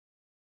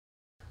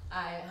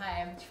Hi,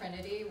 I'm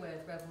Trinity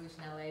with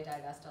RevolutionLA,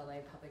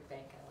 DivestLA, Public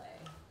Bank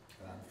LA.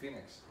 And I'm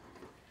Phoenix.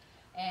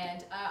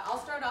 And I'll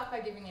start off by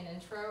giving an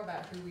intro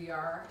about who we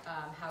are,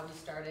 how we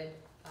started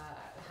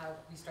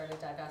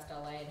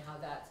DivestLA, and how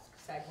that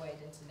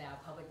segued into now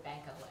Public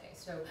Bank LA.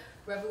 So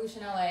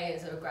RevolutionLA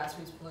is a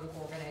grassroots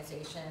political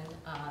organization.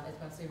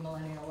 It's mostly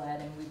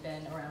millennial-led, and we've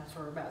been around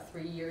for about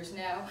 3 years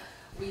now.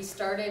 We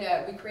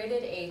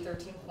created a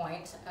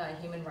 13-point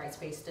human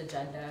rights-based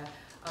agenda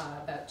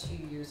about 2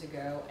 years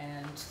ago,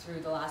 and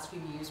through the last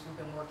few years we've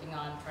been working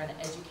on trying to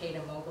educate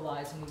and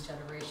mobilize a new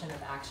generation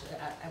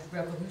of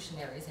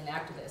revolutionaries and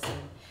activists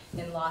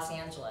in Los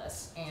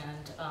Angeles.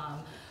 And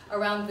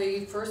around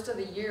the first of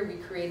the year we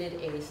created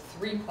a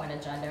 3-point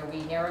agenda.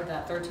 We narrowed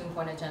that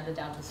 13-point agenda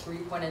down to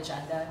 3-point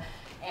agenda.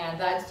 And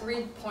that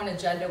 3-point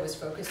agenda was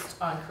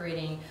focused on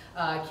creating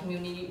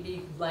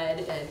community-led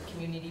and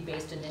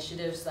community-based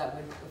initiatives that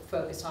would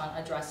focus on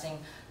addressing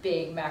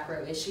big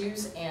macro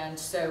issues. And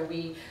so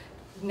we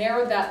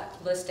narrowed that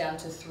list down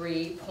to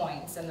 3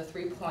 points. And the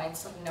 3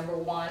 points, number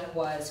 1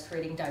 was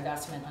creating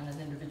divestment on an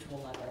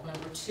individual level.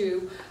 Number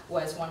 2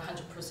 was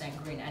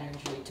 100% green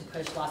energy, to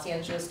push Los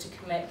Angeles to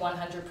commit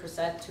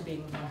 100% to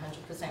being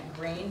 100%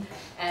 green.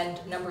 And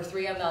number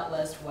 3 on that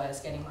list was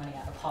getting money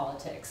out of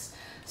politics.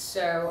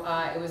 So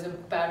it was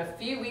about a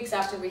few weeks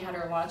after we had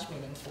our launch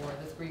meeting for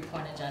the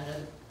 3-point agenda,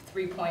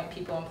 3-point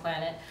people and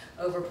planet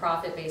over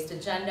profit-based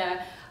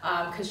agenda.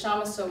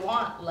 Kshama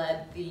Sawant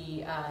led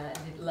the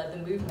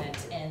movement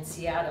in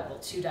Seattle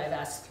to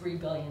divest $3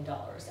 billion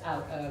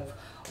out of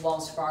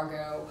Wells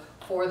Fargo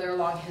for their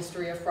long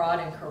history of fraud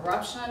and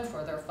corruption,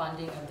 for their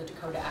funding of the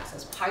Dakota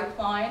Access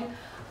Pipeline.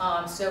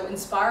 So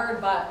inspired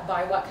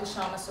by what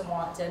Kshama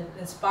Sawant did,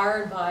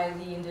 inspired by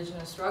the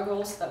indigenous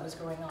struggles that was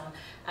going on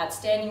at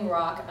Standing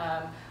Rock,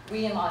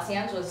 we in Los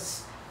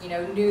Angeles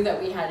knew that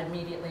we had to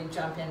immediately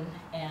jump in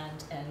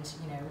and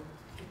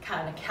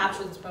kind of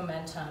capture this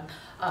momentum,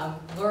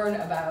 learn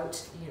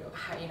about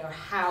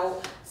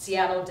how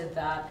Seattle did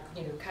that.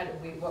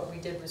 What we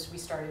did was we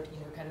started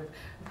kind of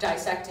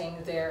dissecting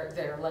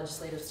their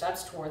legislative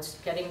steps towards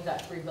getting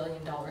that $3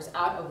 billion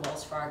out of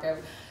Wells Fargo.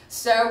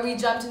 So we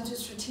jumped into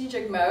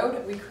strategic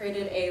mode. We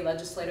created a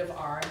legislative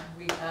arm,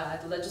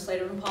 the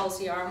legislative and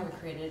policy arm. We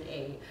created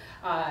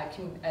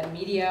a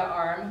media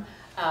arm.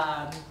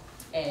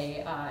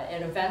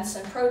 An events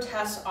and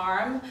protests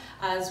arm,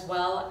 as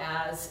well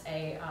as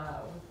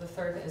the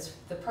third is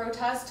the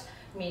protest,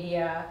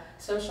 media,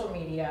 social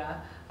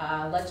media,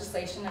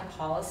 legislation and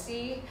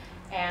policy,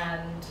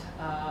 and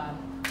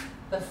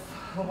the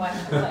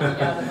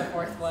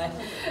fourth one.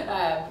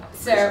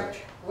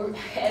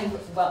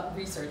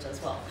 Research as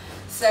well.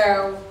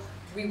 So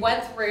we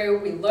went through,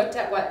 we looked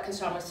at what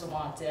Kshama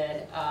Sawant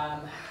did.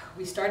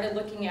 We started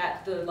looking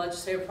at the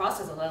legislative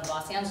process in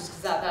Los Angeles,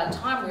 because at that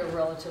time we were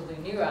relatively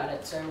new at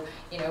it. So,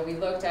 we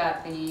looked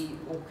at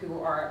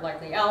who our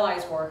likely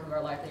allies were, who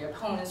our likely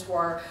opponents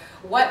were,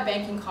 what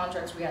banking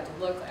contracts we had to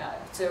look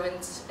at. So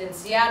in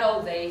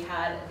Seattle, they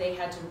had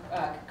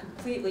to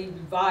completely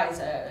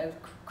revise,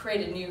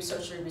 create a new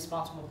socially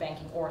responsible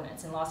banking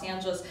ordinance. In Los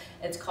Angeles,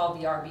 it's called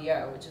the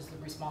RBO, which is the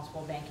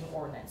Responsible Banking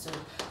Ordinance.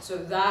 So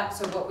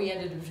what we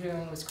ended up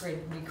doing was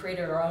we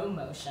created our own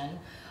motion.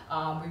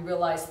 We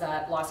realized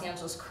that Los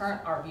Angeles'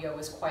 current RBO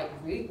was quite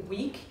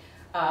weak.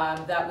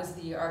 That was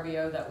the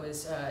RBO that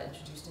was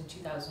introduced in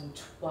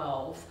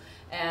 2012.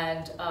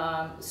 And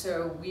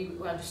so we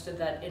understood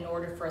that in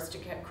order for us to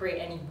create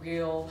any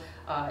real,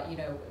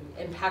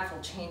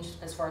 impactful change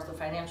as far as the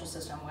financial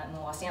system went in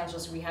Los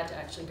Angeles, we had to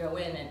actually go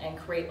in and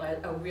create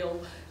a real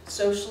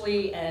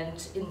socially and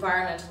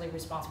environmentally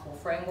responsible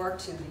framework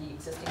to the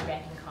existing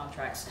banking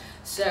contracts.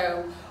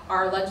 So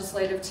our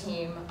legislative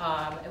team,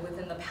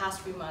 within the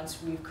past few months,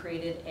 we've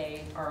created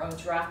our own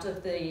draft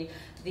of the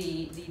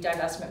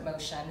divestment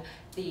motion,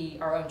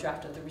 our own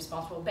draft of the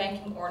responsible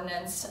banking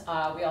ordinance.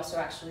 We also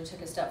actually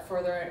took a step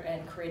further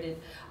and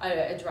created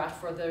a draft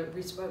for the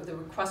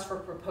request for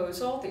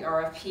proposal, the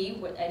RFP.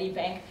 Any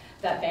bank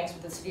that banks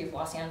with the city of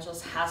Los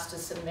Angeles has to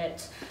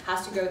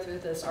go through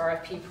this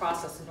RFP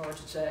process in order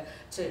to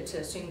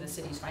assume the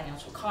city's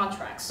financial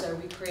contracts. So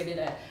we created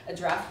a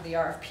draft for the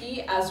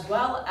RFP, as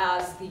well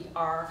as the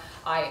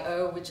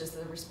RIO, which is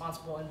the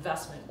Responsible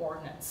Investment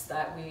Ordinance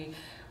that we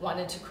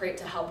wanted to create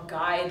to help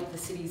guide the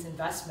city's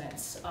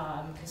investments,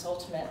 because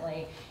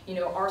ultimately,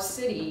 our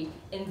city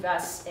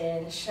invests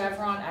in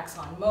Chevron,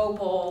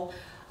 ExxonMobil,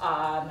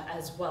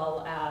 as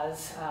well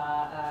as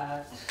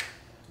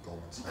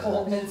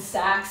Goldman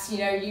Sachs, you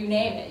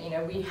name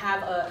it. We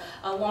have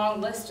a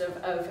long list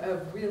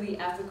of really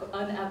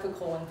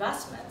unethical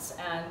investments,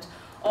 and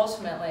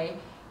ultimately,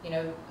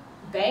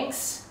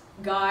 banks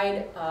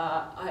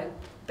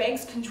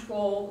banks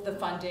control the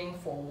funding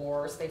for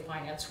wars. They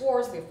finance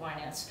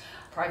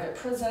private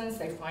prisons,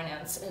 they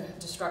finance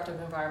destructive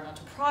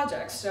environmental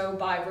projects. So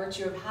by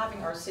virtue of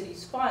having our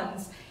city's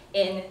funds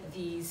in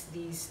these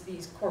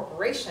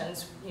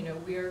corporations, you know,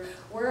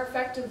 we're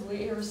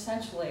effectively or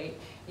essentially,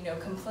 you know,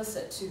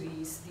 complicit to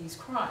these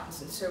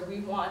crimes. And so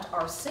we want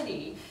our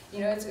city, you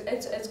know,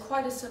 it's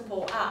quite a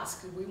simple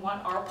ask. We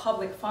want our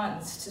public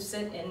funds to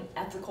sit in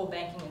ethical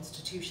banking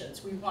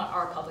institutions. We want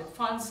our public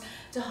funds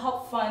to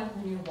help fund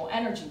renewable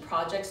energy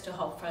projects, to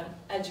help fund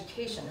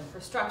education,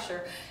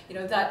 infrastructure. You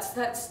know, that's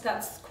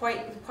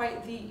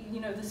quite the,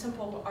 you know, the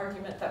simple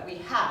argument that we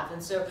have.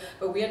 And so,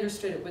 but we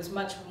understood it was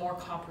much more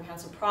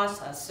comprehensive process.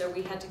 So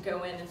we had to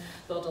go in and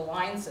build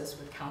alliances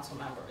with council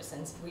members,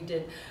 and we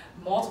did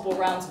multiple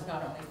rounds of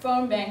not only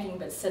phone banking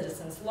but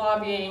citizens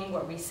lobbying,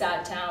 where we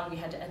sat down, we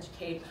had to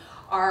educate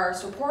our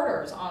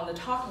supporters on the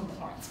talking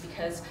points,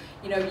 because,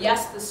 you know,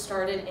 yes, this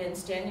started in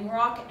Standing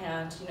Rock,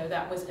 and, you know,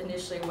 that was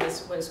initially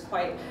was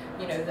quite,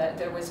 you know, that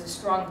there was a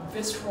strong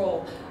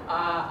visceral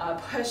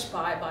push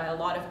by a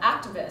lot of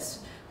activists,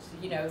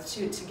 you know,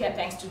 to get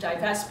banks to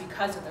divest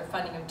because of their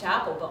funding of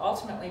DAPL, but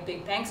ultimately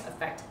big banks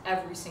affect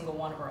every single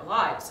one of our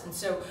lives. And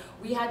so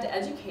we had to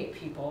educate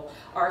people,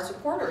 our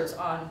supporters,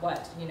 on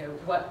what, you know,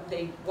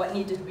 what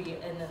needed to be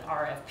in an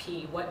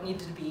RFP, what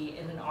needed to be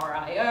in an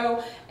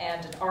RIO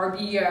and an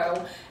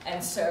RBO.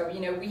 And so,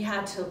 you know, we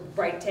had to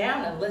write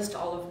down and list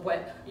all of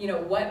what, you know,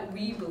 what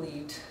we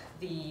believed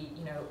the,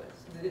 you know,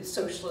 the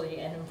socially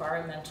and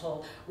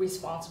environmental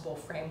responsible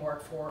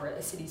framework for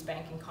a city's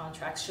banking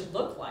contracts should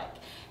look like.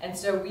 And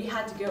so we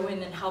had to go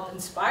in and help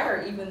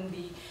inspire even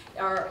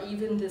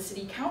the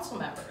city council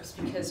members,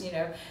 because, you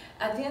know,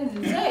 at the end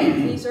of the day,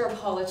 these are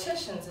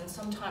politicians, and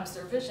sometimes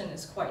their vision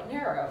is quite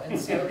narrow, and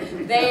so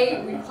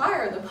they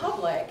require the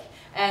public.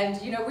 And,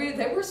 you know,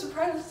 they were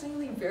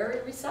surprisingly very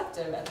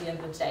receptive at the end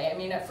of the day. I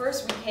mean, at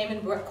first we came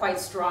in quite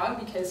strong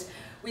because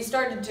we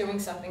started doing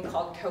something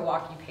called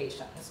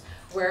co-occupations.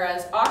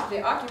 Whereas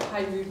the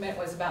Occupy movement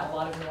was about a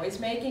lot of noise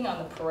making on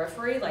the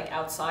periphery, like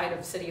outside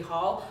of City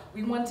Hall,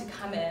 we wanted to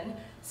come in,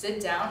 sit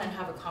down, and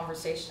have a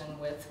conversation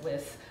with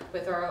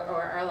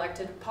our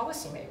elected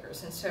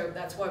policymakers. And so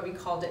that's why we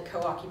called it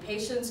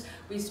co-occupations.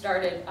 We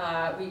started,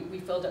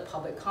 we filled up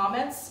public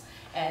comments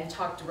and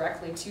talked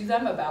directly to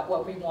them about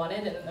what we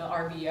wanted in the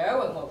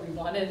RBO and what we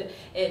wanted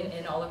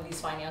in all of these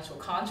financial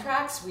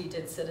contracts. We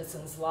did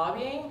citizens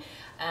lobbying,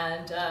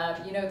 and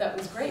you know, that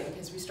was great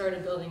because we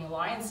started building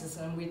alliances,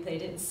 and they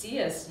didn't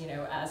see us, you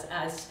know,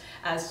 as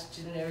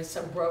you know,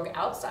 some rogue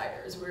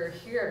outsiders. We were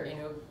here, you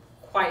know,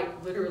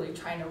 quite literally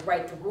trying to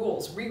write the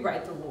rules,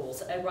 rewrite the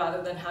rules,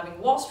 rather than having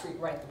Wall Street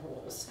write the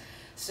rules.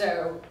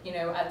 So, you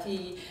know,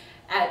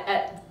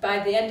 by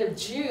the end of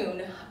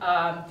June,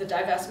 the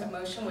divestment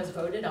motion was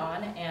voted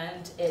on,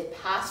 and it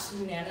passed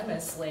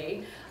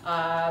unanimously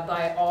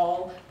by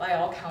all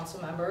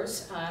council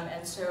members.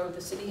 And so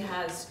the city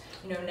has,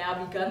 you know,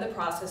 now begun the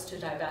process to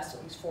divest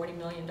at least $40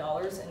 million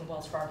in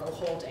Wells Fargo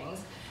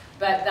holdings.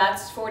 But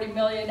that's $40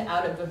 million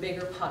out of a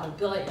bigger pot of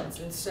billions.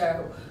 And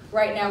so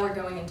right now we're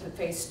going into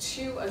phase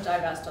 2 of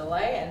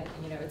DivestLA, and,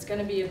 you know, it's going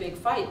to be a big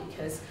fight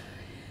because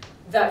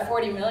that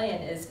 $40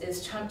 million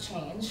is chump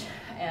change,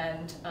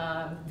 and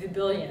the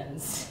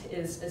billions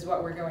is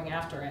what we're going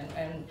after.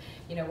 And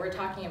you know, we're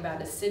talking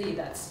about a city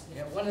that's, you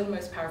know, one of the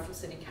most powerful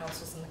city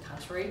councils in the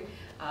country.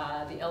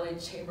 The LA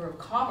Chamber of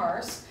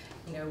Commerce,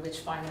 you know, which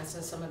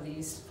finances some of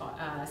these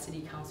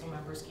city council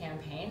members'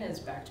 campaign, is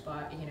backed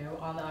by, you know,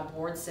 on that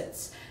board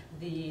sits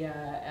the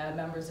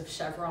members of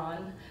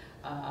Chevron,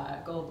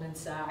 Goldman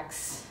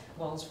Sachs,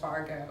 Wells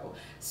Fargo.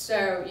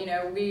 So, you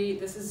know,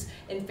 this is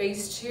in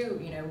phase 2.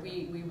 You know,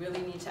 we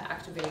really need to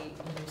activate,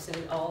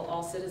 you know,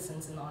 all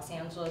citizens in Los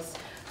Angeles.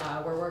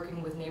 We're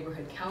working with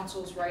neighborhood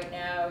councils right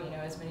now. You know,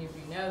 as many of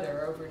you know,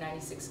 there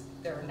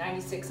are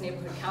 96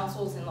 neighborhood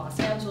councils in Los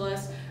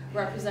Angeles,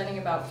 representing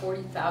about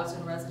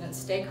 40,000 resident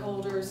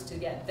stakeholders to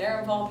get their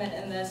involvement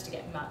in this, to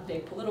get Mountain Day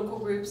political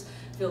groups.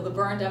 Feel the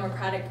Burn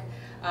Democratic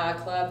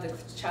Club, the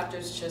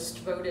chapters just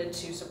voted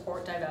to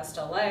support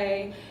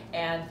DivestLA,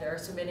 and they're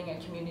submitting a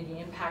community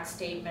impact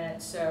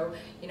statement. So,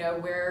 you know,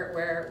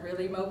 we're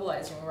really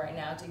mobilizing right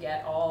now to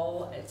get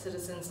all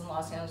citizens in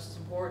Los Angeles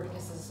on board,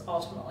 because this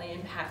ultimately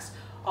impacts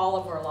all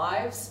of our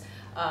lives.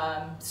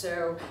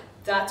 So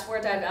that's where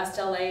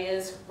DivestLA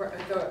is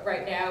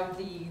right now.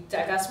 The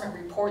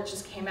divestment report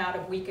just came out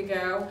a week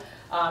ago,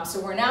 so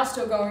we're now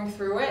still going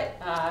through it.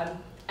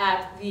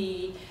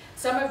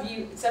 Some of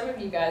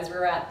you guys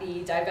were at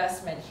the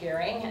divestment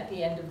hearing at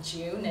the end of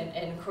June,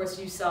 and of course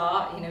you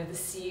saw, you know, the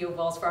CEO of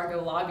Wells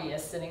Fargo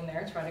lobbyists sitting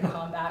there trying to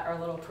combat our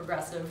little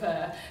progressive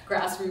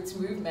grassroots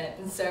movement.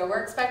 And so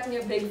we're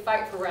expecting a big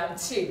fight for round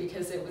 2,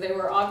 because they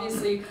were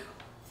obviously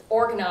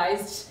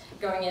organized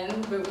going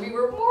in, but we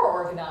were more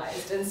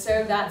organized, and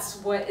so that's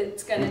what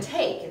it's going to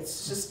take.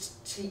 It's just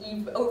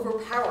to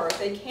overpower.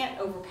 They can't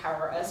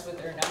overpower us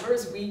with their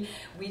numbers. We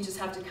just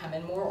have to come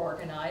in more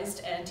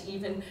organized, and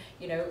even,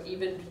 you know,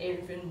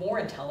 even more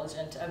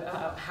intelligent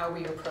about how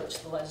we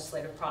approach the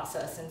legislative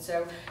process. And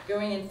so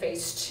going in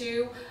phase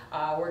 2,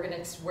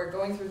 we're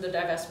going through the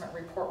divestment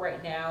report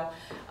right now.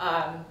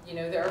 You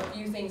know, there are a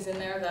few things in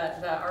there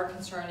that are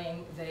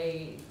concerning.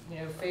 They, you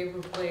know,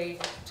 favorably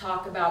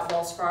talk about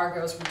Wells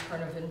Fargo's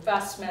return of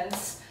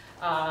investments.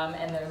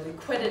 and their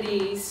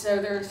liquidity.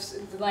 So there's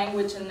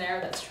language in there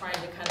that's trying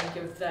to kind of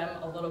give them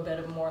a little bit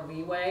of more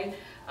leeway.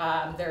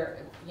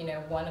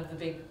 One of the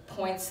big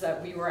points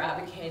that we were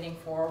advocating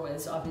for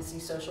was obviously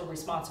social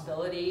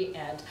responsibility,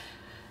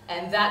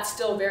 and that's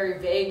still very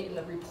vague in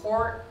the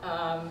report.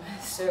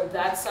 So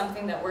that's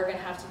something that we're going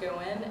to have to go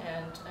in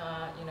and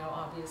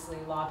obviously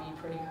lobby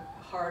pretty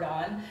hard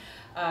on.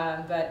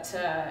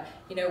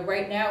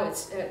 Right now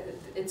it's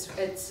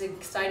an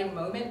exciting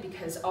moment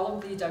because all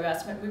of the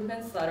divestment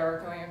movements that are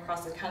going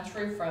across the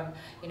country,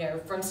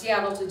 from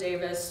Seattle to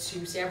Davis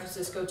to San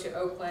Francisco to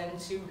Oakland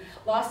to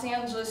Los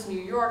Angeles, New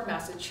York,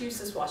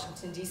 Massachusetts,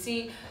 Washington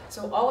D.C.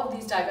 So all of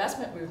these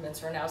divestment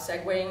movements are now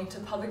segueing to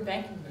public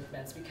banking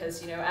movements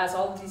because as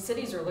all of these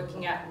cities are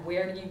looking at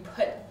where do you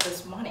put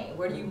this money,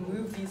 where do you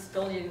move these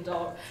billions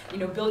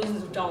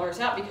of dollars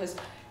out, because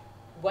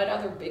what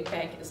other big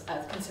bank is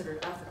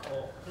considered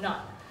ethical?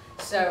 None.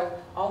 So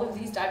all of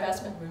these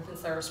divestment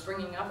movements that are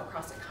springing up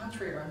across the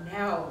country are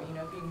now,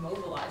 being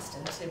mobilized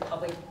into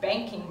public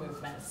banking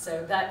movements.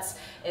 So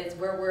it's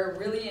where we're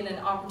really in an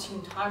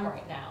opportune time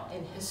right now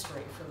in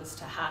history for this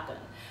to happen.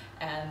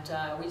 And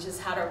we just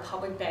had our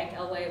Public Bank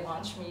LA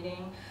launch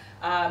meeting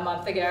a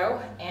month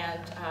ago,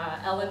 and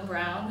Ellen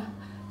Brown,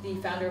 the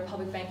founder of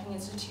Public Banking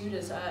Institute,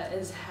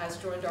 has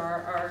joined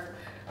our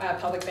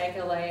Public Bank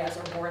LA as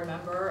a board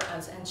member,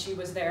 and she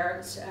was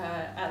there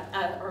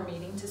at our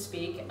meeting to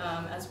speak,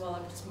 as well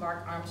as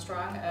Mark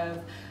Armstrong of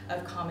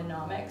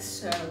Commonomics.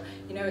 So,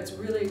 it's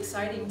really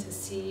exciting to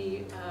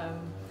see,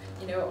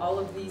 all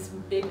of these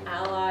big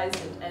allies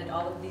and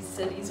all of these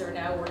cities are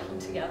now working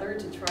together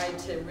to try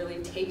to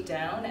really take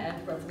down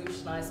and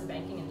revolutionize the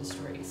banking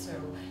industry. So,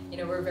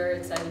 we're very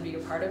excited to be a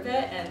part of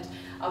it, and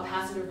I'll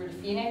pass it over to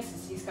Phoenix,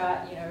 as he's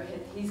got,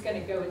 he's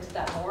going to go into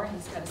that more.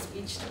 He's got a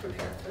speech to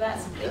prepare for that.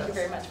 So thank you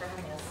very much for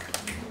having us.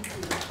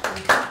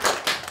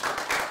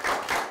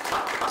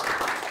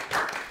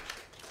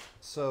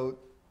 So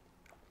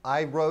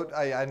I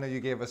know you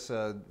gave us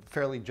a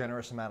fairly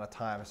generous amount of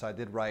time, so I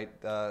did write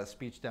a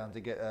speech down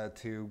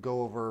to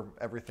go over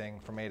everything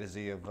from A to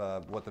Z of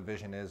what the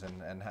vision is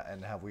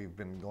and how we've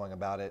been going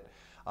about it.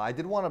 I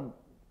did want to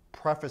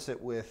preface it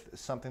with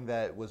something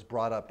that was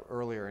brought up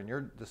earlier in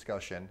your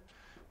discussion,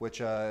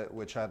 which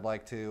I'd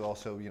like to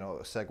also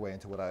segue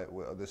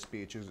into this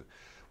speech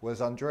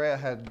was Andrea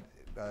had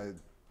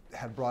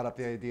brought up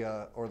the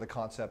idea or the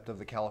concept of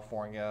the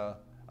California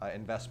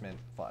Investment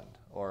Fund,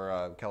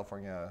 or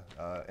California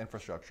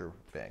Infrastructure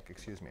Bank,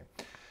 excuse me.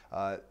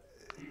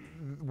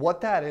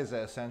 What that is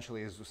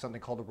essentially is something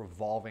called a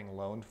revolving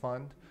loan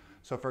fund.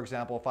 So for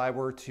example, if I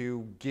were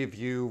to give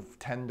you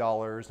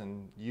 $10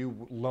 and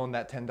you loan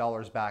that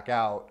 $10 back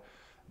out,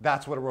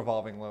 that's what a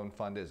revolving loan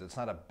fund is. It's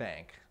not a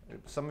bank.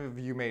 Some of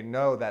you may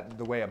know that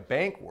the way a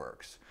bank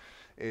works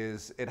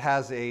is it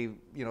has a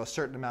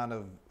certain amount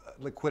of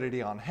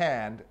liquidity on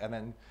hand, and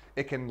then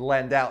it can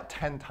lend out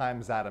 10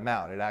 times that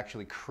amount. It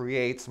actually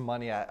creates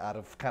money out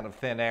of kind of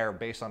thin air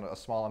based on a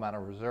small amount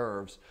of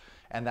reserves,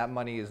 and that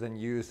money is then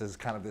used as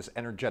kind of this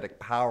energetic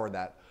power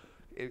that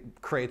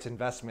it creates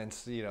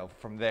investments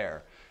from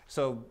there.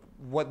 So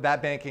what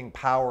that banking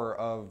power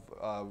of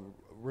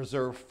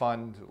reserve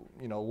fund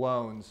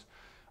loans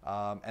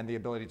and the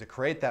ability to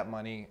create that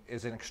money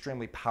is an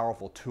extremely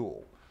powerful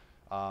tool.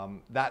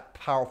 That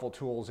powerful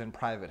tool is in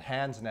private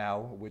hands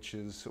now, which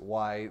is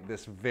why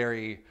this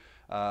very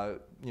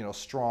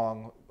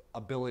strong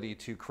ability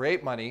to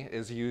create money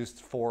is used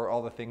for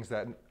all the things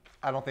that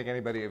I don't think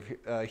anybody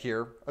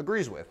here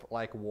agrees with,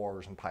 like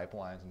wars and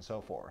pipelines and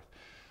so forth.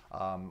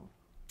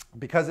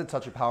 Because it's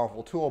such a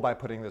powerful tool, by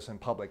putting this in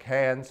public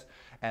hands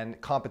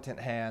and competent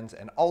hands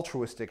and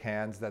altruistic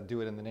hands that do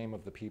it in the name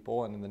of the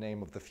people and in the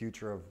name of the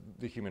future of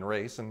the human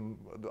race and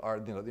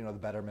the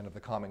betterment of the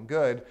common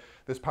good,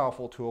 this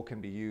powerful tool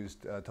can be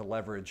used to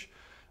leverage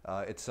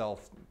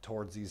itself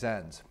towards these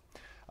ends.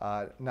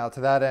 Now, to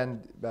that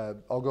end,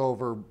 I'll go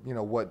over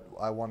what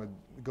I want to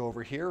go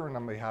over here, and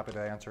I'm be happy to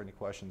answer any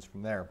questions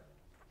from there.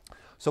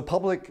 So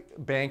public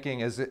banking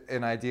is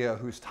an idea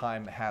whose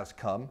time has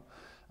come.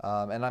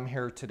 And I'm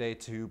here today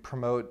to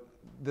promote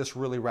this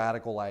really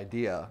radical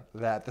idea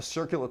that the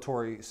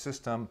circulatory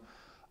system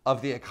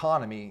of the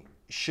economy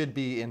should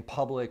be in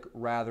public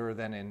rather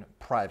than in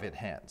private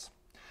hands.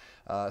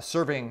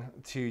 Serving,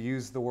 to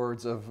use the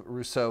words of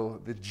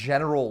Rousseau, the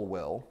general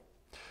will,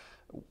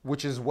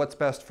 which is what's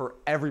best for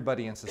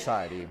everybody in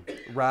society,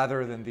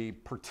 rather than the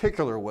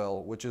particular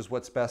will, which is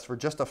what's best for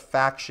just a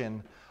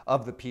faction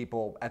of the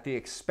people at the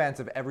expense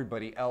of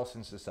everybody else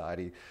in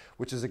society,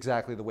 which is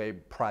exactly the way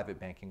private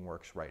banking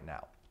works right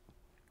now.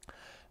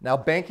 Now,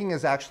 banking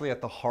is actually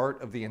at the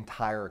heart of the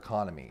entire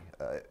economy.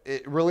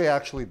 It really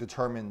actually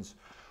determines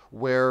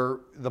where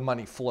the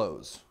money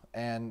flows,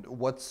 and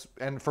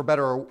for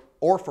better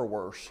or for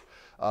worse,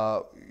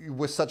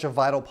 with such a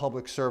vital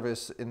public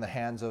service in the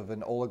hands of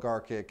an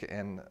oligarchic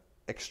and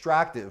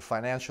extractive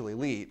financial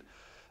elite,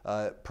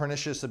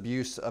 pernicious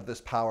abuse of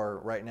this power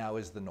right now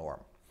is the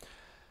norm.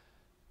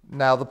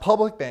 Now, the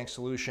public bank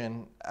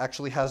solution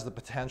actually has the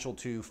potential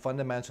to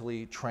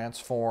fundamentally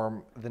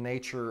transform the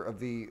nature of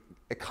the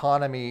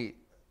economy,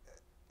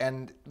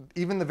 and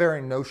even the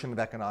very notion of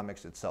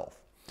economics itself.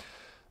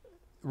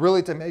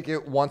 Really to make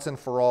it once and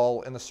for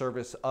all in the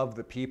service of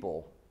the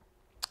people,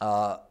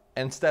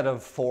 instead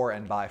of for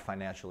and by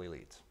financial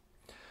elites.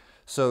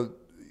 So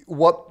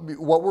what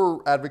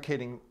we're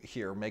advocating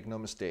here, make no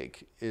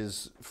mistake,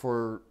 is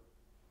for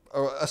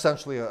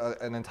essentially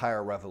an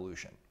entire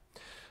revolution.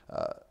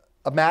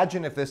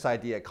 Imagine if this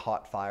idea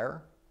caught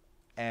fire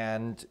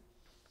and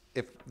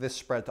if this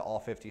spread to all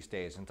 50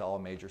 states and to all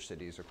major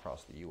cities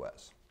across the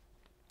US.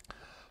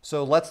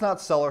 So let's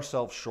not sell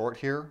ourselves short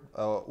here.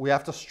 We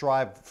have to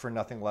strive for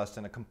nothing less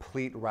than a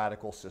complete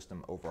radical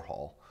system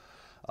overhaul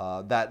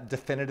that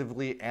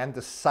definitively and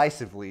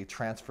decisively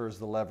transfers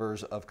the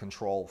levers of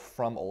control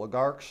from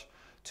oligarchs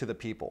to the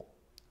people,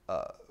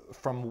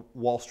 from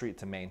Wall Street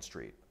to Main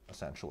Street,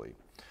 essentially.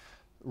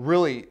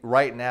 Really,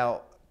 right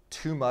now,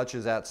 too much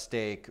is at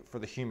stake for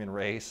the human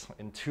race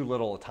in too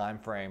little a time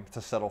frame to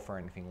settle for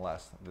anything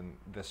less than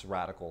this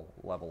radical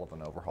level of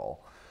an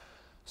overhaul.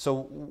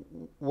 So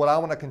what I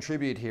want to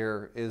contribute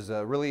here is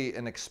really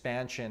an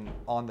expansion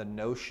on the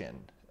notion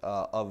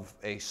of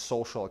a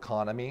social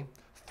economy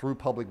through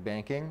public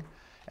banking,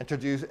 and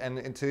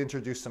to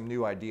introduce some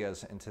new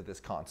ideas into this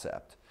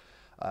concept.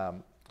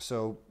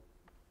 So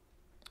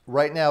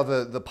right now,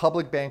 the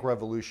public bank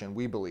revolution,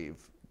 we believe,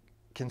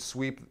 can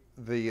sweep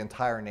the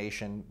entire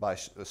nation by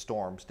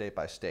storm, state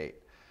by state.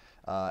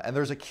 And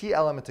there's a key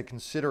element to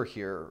consider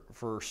here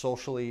for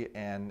socially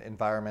and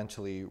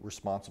environmentally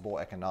responsible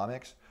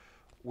economics,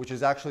 which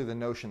is actually the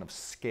notion of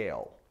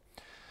scale.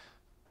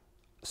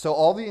 So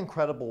all the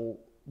incredible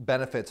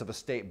benefits of a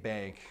state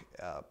bank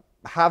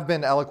have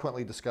been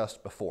eloquently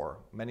discussed before.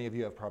 Many of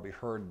you have probably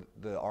heard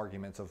the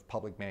arguments of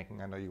public banking.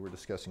 I know you were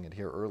discussing it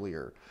here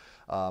earlier.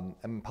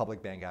 And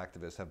public bank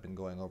activists have been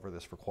going over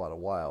this for quite a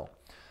while.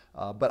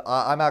 But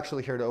I'm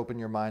actually here to open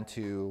your mind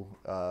to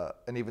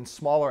an even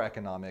smaller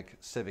economic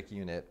civic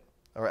unit,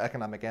 or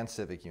economic and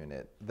civic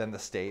unit, than the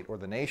state or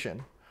the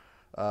nation,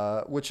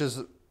 which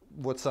is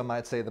what some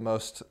might say the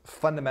most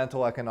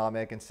fundamental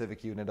economic and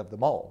civic unit of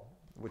them all,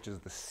 which is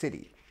the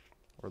city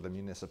or the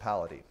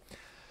municipality.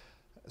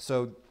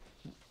 So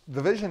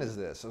the vision is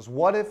this, is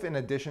what if in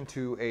addition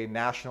to a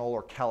national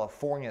or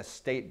California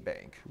state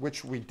bank,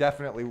 which we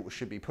definitely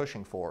should be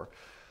pushing for,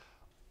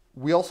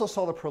 we also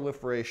saw the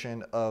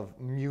proliferation of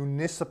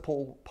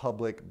municipal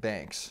public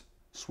banks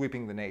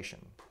sweeping the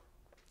nation,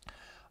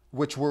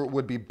 which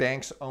would be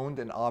banks owned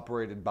and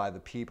operated by the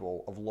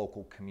people of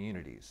local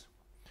communities.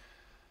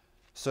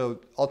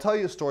 So I'll tell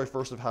you a story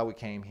first of how we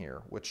came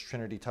here, which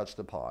Trinity touched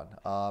upon,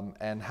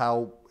 and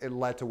how it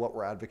led to what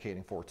we're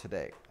advocating for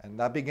today. And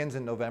that begins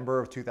in November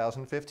of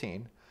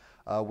 2015,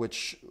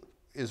 which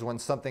is when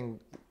something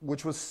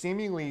which was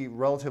seemingly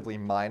relatively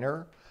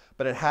minor,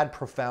 but it had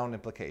profound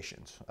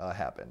implications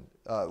happened,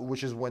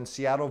 which is when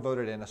Seattle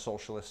voted in a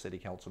socialist city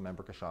council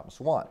member, Kashama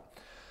Swan.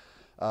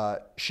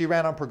 She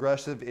ran on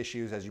progressive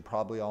issues, as you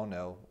probably all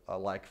know,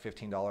 like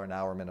 $15 an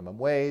hour minimum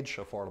wage,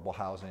 affordable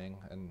housing,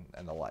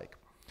 and the like.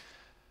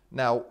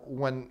 Now,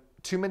 when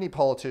too many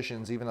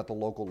politicians, even at the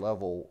local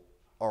level,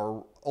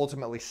 are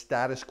ultimately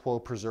status quo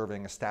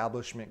preserving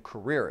establishment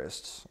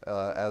careerists,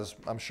 as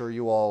I'm sure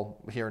you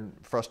all here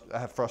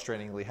have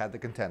frustratingly had to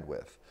contend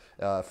with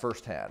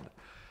firsthand,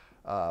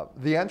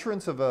 the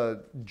entrance of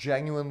a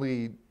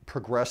genuinely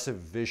progressive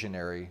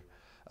visionary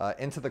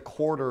into the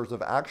corridors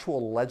of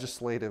actual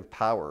legislative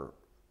power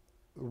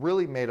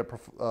really made a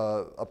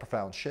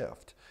profound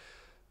shift.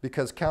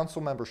 Because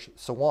Councilmember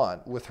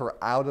Sawant, with her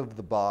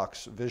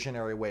out-of-the-box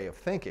visionary way of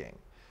thinking,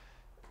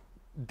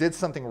 did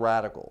something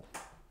radical,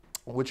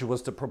 which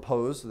was to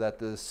propose that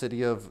the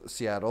city of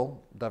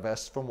Seattle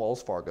divest from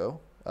Wells Fargo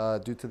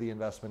due to the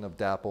investment of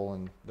DAPL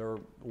and their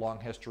long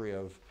history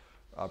of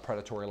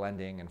predatory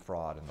lending and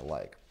fraud and the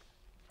like.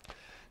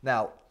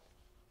 Now,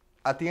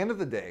 at the end of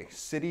the day,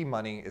 city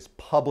money is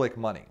public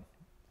money,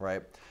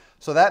 right?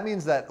 So that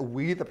means that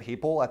we, the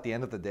people, at the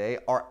end of the day,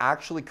 are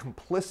actually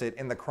complicit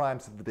in the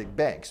crimes of the big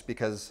banks,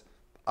 because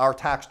our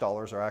tax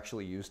dollars are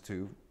actually used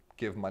to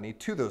give money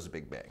to those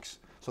big banks.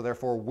 So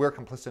therefore, we're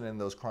complicit in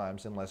those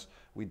crimes unless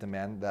we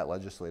demand that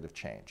legislative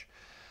change.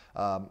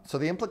 So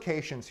the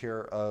implications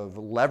here of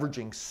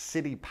leveraging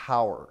city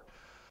power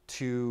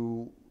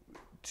to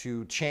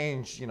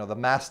change, the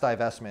mass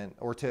divestment,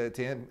 or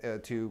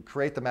to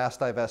create the mass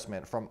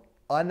divestment from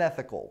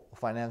unethical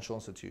financial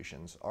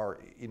institutions are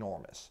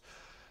enormous.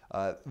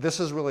 This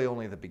is really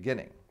only the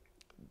beginning.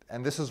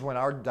 And this is when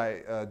our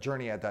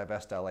journey at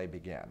DivestLA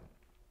began.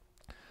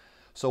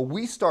 So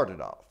we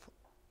started off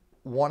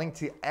wanting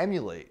to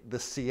emulate the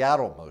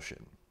Seattle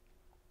motion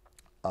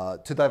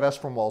to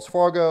divest from Wells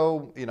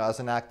Fargo, as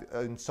an act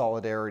in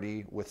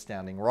solidarity with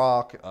Standing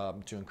Rock,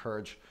 to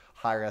encourage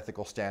higher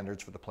ethical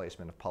standards for the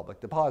placement of public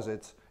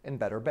deposits in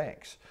better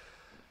banks.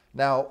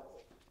 Now,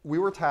 we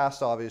were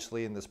tasked,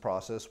 obviously, in this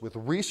process with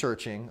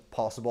researching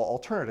possible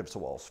alternatives to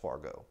Wells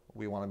Fargo.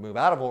 We want to move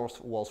out of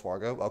Wells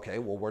Fargo. Okay,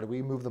 well, where do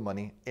we move the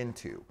money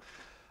into?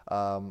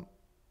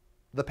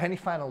 The penny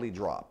finally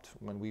dropped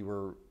when we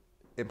were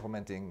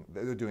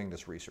they're doing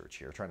this research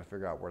here, trying to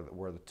figure out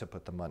where to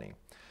put the money.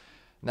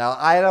 Now,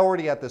 I had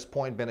already at this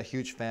point been a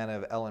huge fan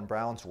of Ellen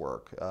Brown's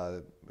work.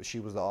 She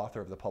was the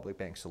author of The Public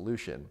Bank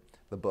Solution,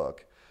 the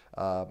book.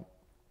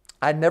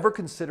 I'd never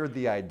considered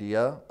the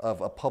idea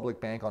of a public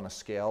bank on a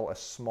scale as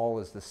small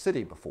as the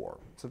city before.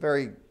 It's a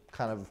very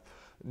kind of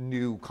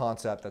new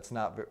concept that's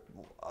not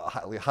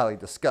highly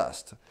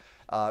discussed.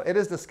 It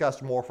is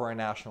discussed more for a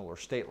national or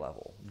state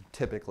level,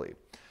 typically.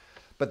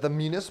 But the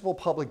municipal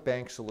public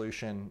bank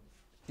solution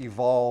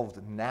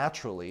evolved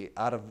naturally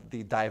out of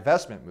the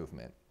divestment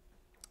movement.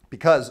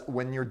 Because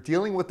when you're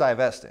dealing with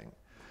divesting,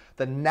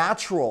 the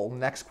natural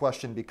next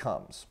question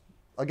becomes,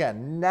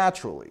 again,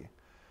 naturally,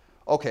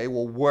 okay,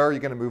 well, where are you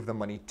going to move the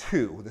money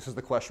to? This is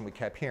the question we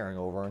kept hearing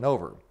over and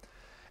over.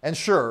 And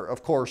sure,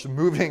 of course,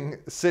 moving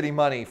city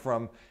money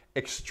from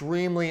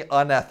extremely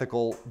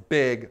unethical,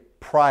 big,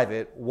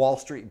 private Wall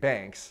Street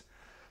banks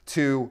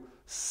to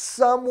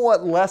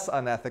somewhat less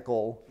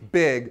unethical,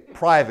 big,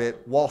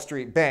 private Wall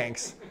Street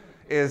banks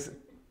is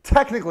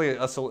technically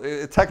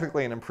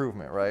an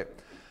improvement, right?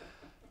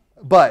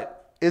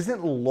 But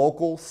isn't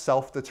local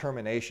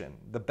self-determination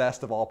the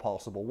best of all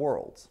possible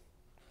worlds?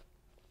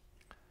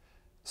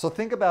 So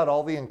think about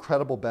all the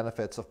incredible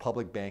benefits of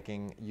public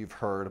banking you've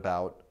heard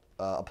about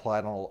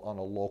applied on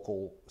a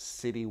local,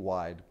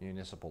 citywide,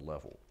 municipal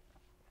level.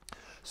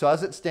 So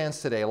as it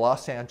stands today,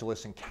 Los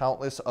Angeles and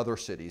countless other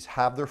cities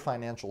have their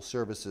financial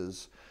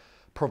services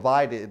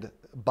provided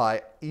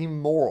by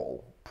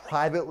immoral,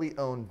 privately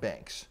owned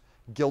banks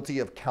guilty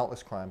of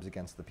countless crimes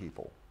against the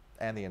people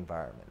and the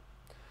environment.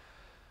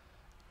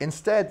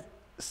 Instead,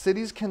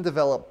 cities can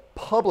develop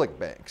public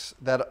banks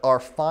that are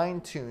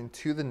fine-tuned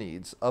to the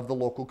needs of the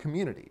local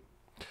community,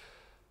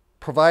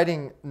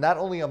 providing not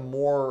only a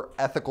more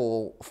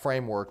ethical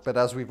framework, but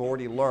as we've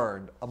already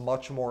learned, a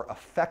much more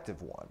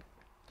effective one.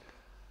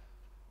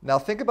 Now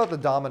think about the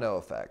domino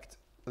effect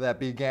that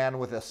began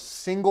with a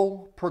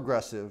single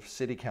progressive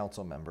city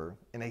council member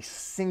in a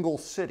single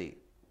city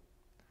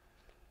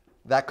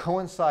that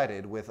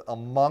coincided with a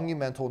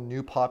monumental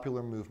new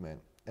popular movement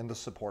in the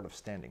support of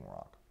Standing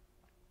Rock.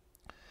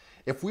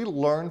 If we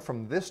learn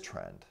from this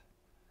trend,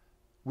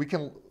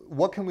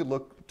 what can we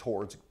look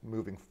towards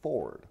moving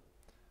forward?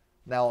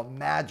 Now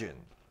imagine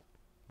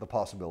the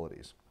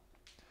possibilities.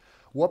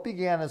 What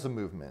began as a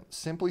movement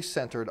simply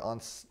centered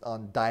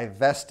on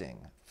divesting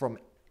from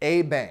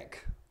a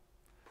bank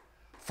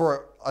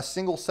for a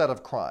single set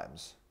of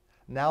crimes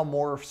now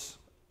morphs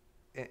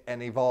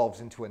and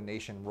evolves into a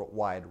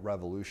nationwide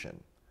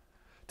revolution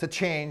to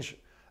change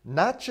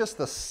not just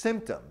the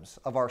symptoms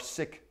of our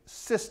sick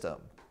system,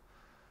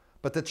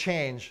 but to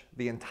change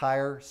the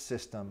entire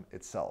system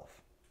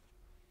itself.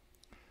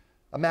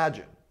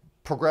 Imagine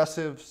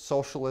progressives,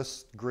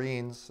 socialists,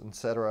 Greens,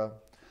 etc.,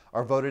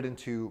 are voted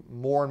into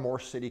more and more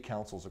city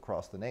councils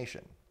across the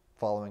nation,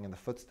 following in the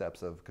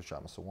footsteps of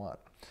Kshama Sawant.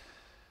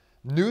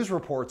 News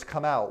reports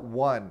come out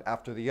one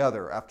after the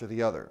other after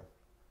the other.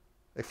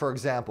 Like for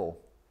example,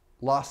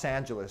 Los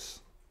Angeles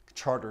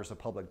charters a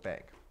public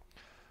bank.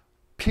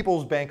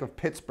 People's Bank of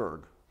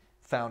Pittsburgh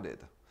founded.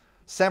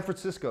 San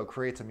Francisco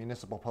creates a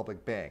municipal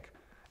public bank,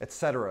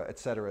 etc.,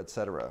 etc.,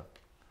 etc.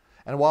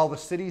 And while the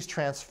cities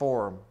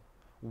transform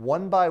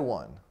one by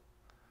one,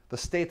 the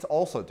states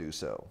also do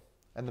so,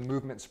 and the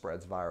movement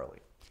spreads virally.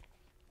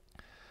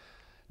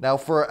 Now,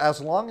 for as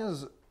long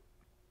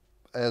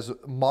as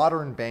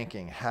modern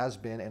banking has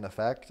been in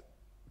effect,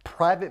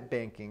 private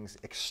banking's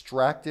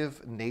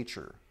extractive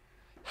nature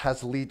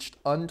has leached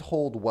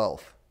untold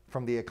wealth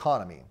from the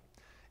economy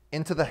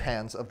into the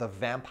hands of the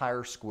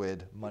vampire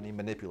squid money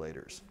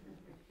manipulators.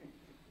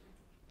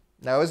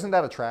 Now, isn't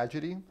that a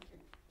tragedy?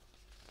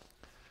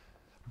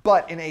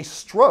 But in a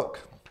stroke,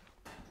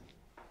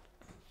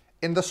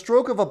 in the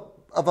stroke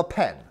of a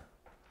pen,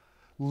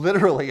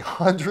 literally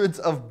hundreds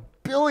of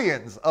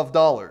billions of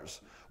dollars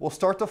will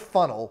start to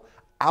funnel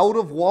out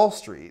of Wall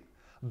Street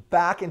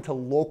back into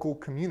local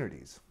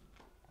communities.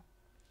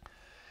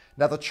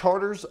 Now, the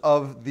charters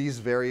of these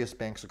various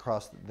banks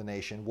across the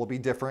nation will be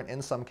different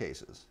in some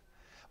cases,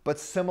 but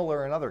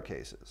similar in other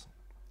cases.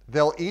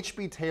 They'll each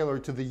be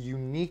tailored to the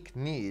unique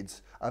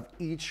needs of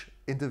each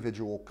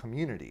individual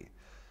community,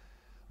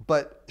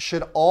 but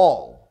should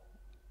all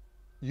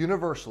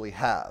universally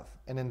have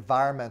an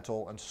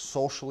environmental and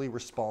socially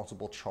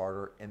responsible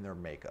charter in their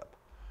makeup.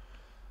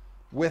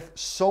 With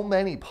so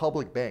many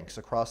public banks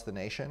across the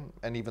nation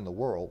and even the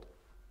world,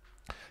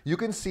 you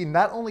can see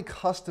not only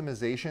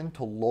customization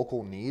to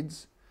local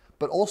needs,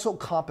 but also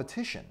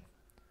competition.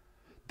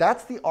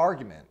 That's the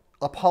argument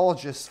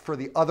apologists for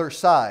the other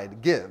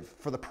side give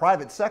for the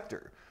private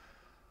sector.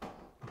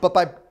 But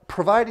by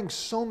providing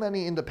so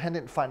many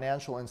independent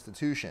financial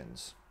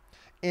institutions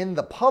in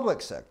the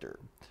public sector,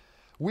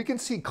 we can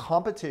see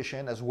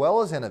competition as well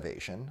as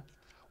innovation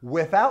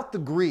without the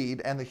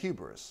greed and the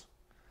hubris.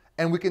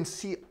 And we can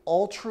see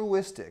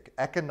altruistic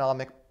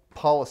economic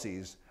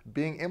policies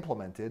being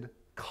implemented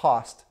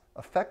cost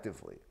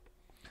effectively.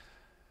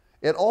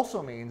 It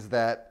also means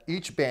that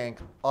each bank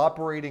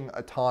operating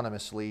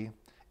autonomously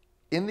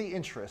in the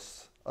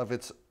interests of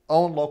its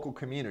own local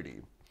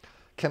community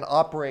can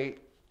operate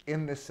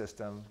in this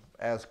system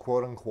as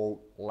quote-unquote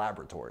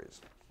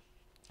laboratories.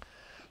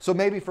 So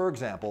maybe, for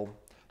example,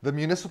 the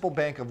municipal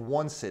bank of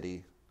one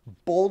city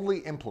boldly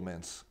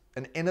implements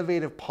an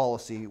innovative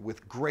policy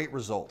with great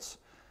results,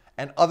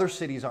 and other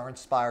cities are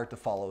inspired to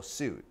follow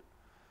suit.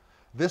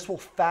 This will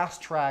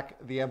fast-track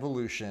the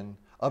evolution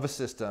of a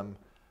system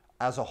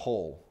as a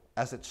whole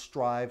as it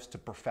strives to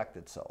perfect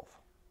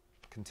itself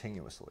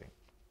continuously.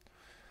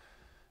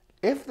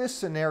 If this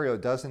scenario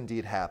does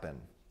indeed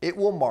happen, it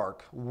will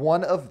mark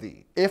one of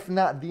the, if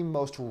not the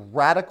most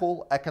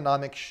radical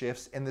economic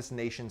shifts in this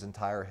nation's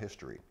entire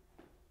history.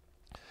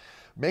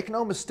 Make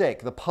no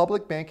mistake, the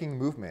public banking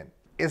movement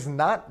is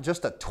not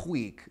just a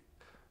tweak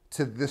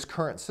to this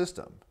current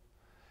system.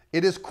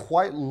 It is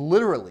quite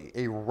literally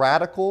a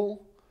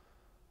radical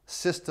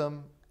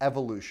system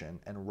evolution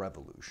and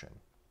revolution.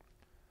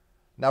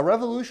 Now,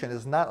 revolution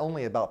is not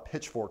only about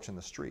pitchforks in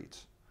the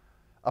streets.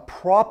 A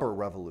proper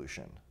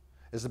revolution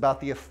is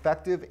about the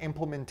effective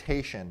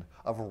implementation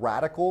of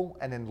radical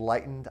and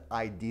enlightened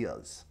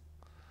ideas.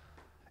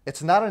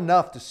 It's not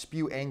enough to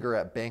spew anger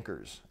at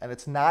bankers, and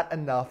it's not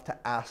enough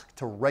to ask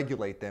to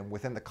regulate them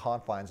within the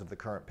confines of the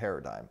current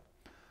paradigm.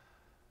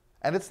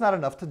 And it's not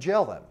enough to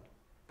jail them,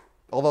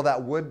 although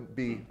that would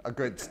be a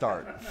good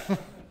start.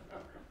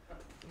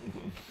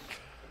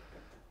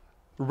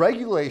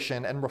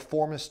 Regulation and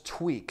reformist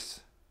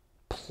tweaks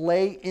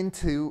play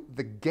into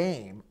the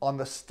game on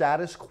the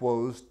status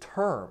quo's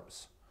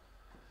terms.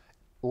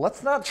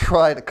 Let's not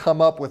try to come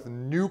up with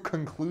new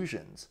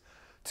conclusions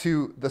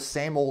to the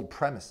same old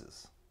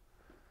premises.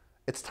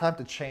 It's time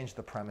to change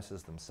the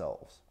premises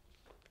themselves.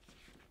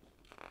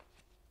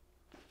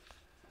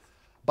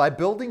 By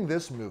building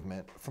this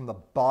movement from the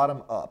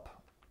bottom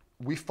up,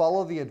 we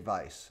follow the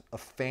advice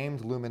of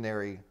famed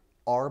luminary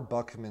R.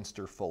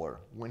 Buckminster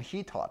Fuller when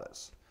he taught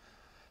us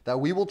that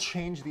we will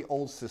change the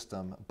old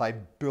system by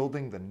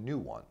building the new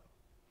one.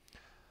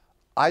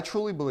 I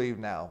truly believe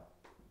now,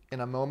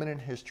 in a moment in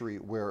history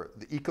where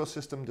the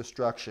ecosystem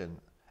destruction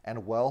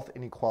and wealth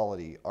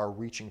inequality are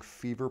reaching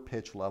fever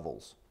pitch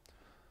levels,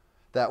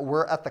 that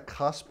we're at the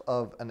cusp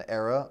of an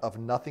era of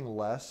nothing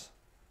less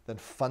than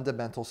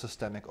fundamental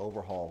systemic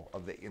overhaul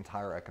of the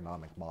entire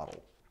economic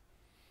model.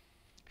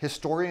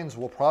 Historians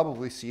will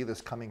probably see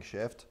this coming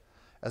shift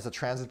as a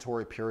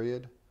transitory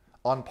period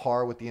on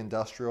par with the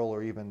industrial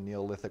or even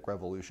Neolithic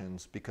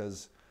revolutions,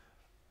 because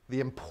the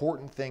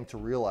important thing to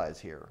realize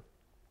here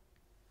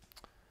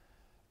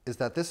is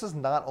that this is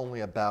not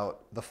only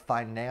about the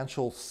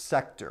financial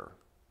sector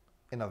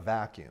in a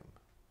vacuum.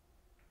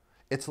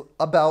 It's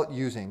about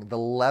using the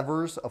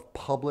levers of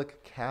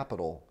public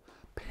capital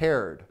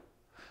paired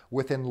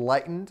with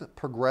enlightened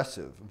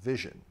progressive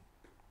vision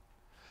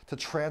to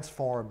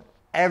transform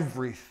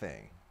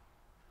everything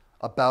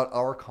about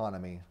our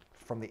economy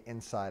from the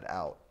inside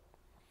out.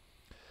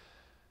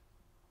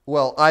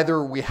 Well,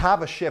 either we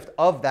have a shift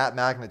of that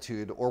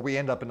magnitude or we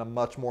end up in a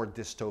much more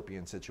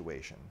dystopian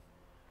situation.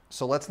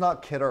 So let's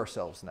not kid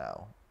ourselves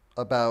now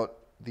about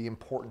the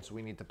importance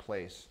we need to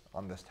place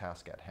on this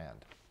task at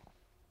hand.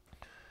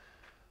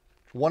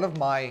 One of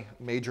my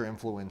major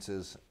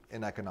influences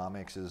in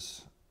economics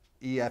is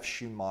E.F.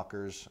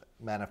 Schumacher's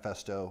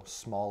manifesto,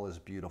 Small is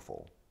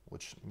Beautiful,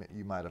 which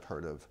you might have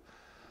heard of.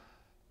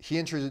 He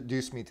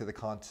introduced me to the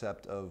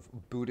concept of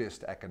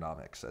Buddhist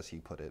economics, as he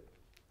put it,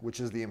 which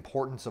is the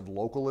importance of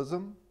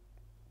localism,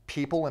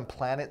 people and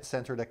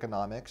planet-centered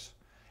economics,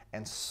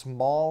 and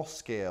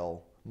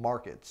small-scale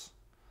markets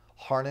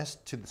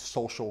harnessed to the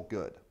social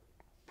good.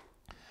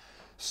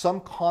 Some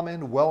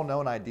common,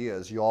 well-known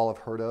ideas you all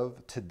have heard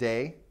of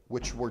today,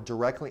 which were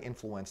directly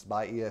influenced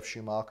by E.F.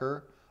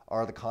 Schumacher,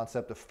 are the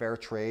concept of fair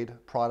trade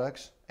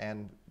products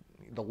and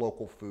the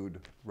local food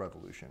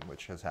revolution,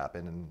 which has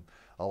happened, and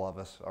all of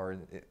us are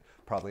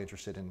probably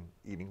interested in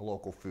eating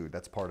local food.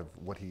 That's part of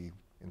what he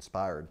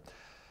inspired.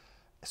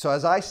 So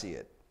as I see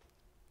it,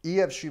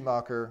 E.F.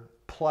 Schumacher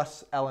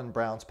plus Ellen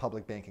Brown's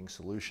public banking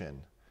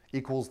solution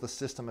equals the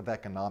system of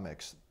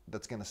economics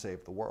that's going to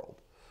save the world.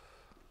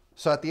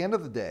 So at the end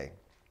of the day,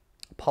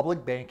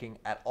 public banking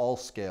at all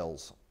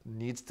scales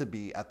needs to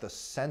be at the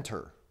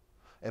center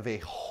of a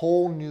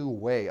whole new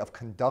way of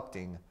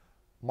conducting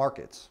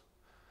markets.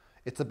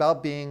 It's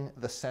about being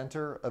the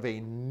center of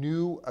a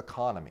new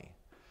economy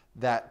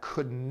that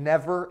could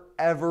never,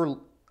 ever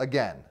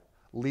again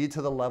lead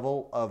to the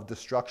level of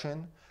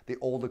destruction the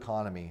old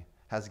economy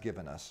has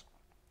given us.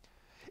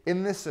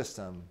 In this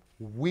system,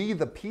 we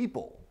the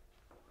people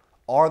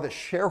are the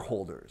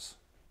shareholders,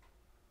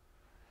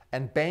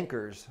 and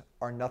bankers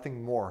are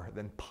nothing more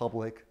than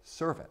public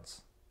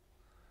servants.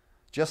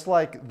 Just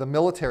like the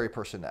military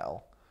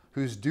personnel,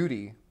 whose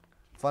duty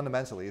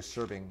fundamentally is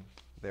serving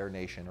their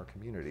nation or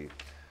community.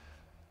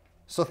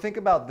 So think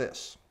about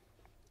this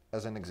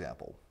as an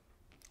example.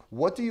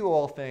 What do you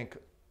all think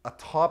a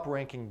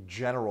top-ranking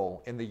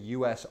general in the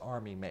U.S.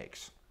 Army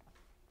makes?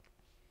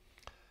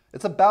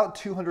 It's about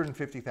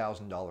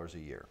 $250,000 a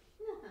year,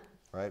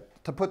 right?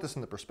 To put this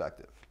into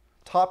perspective,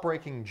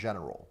 top-ranking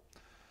general.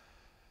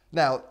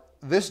 Now,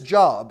 this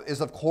job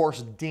is, of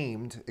course,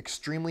 deemed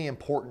extremely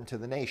important to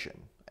the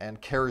nation and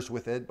carries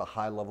with it a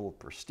high level of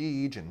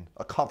prestige and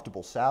a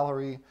comfortable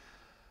salary.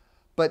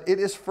 But it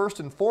is first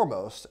and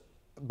foremost,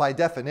 by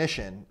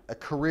definition, a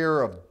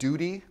career of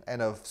duty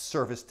and of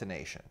service to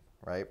nation,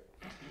 right?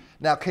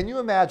 Now, can you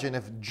imagine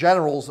if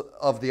generals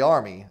of the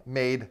army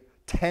made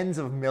tens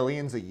of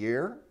millions a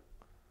year?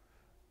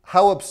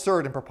 How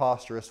absurd and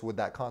preposterous would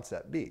that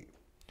concept be?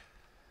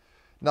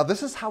 Now,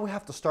 this is how we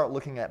have to start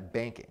looking at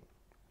banking.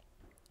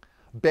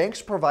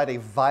 Banks provide a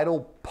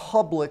vital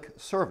public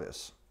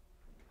service,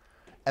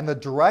 and the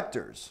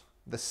directors,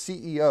 the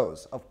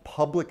CEOs of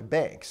public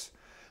banks,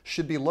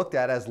 should be looked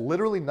at as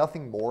literally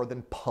nothing more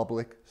than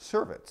public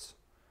servants.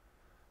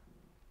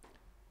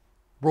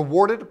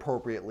 Rewarded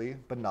appropriately,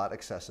 but not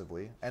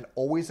excessively, and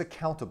always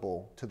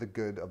accountable to the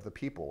good of the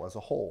people as a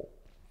whole.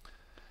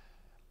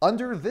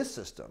 Under this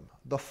system,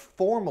 the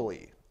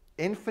formally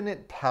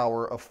infinite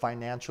power of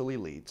financial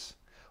elites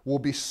will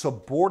be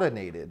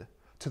subordinated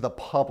to the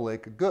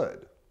public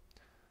good.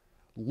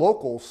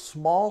 Local,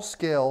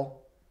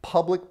 small-scale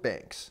public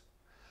banks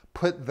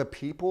put the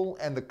people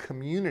and the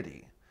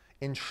community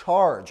in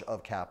charge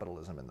of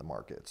capitalism in the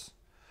markets,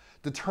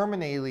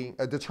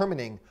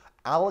 determining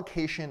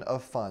allocation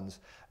of funds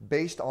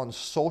based on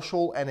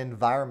social and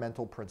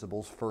environmental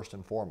principles first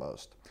and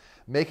foremost,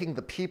 making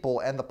the people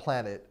and the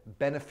planet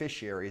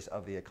beneficiaries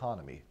of the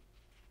economy.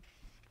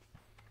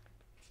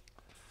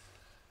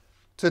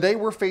 Today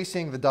we're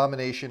facing the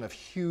domination of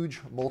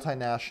huge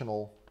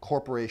multinational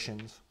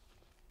corporations,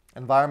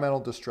 environmental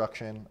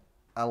destruction,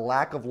 a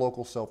lack of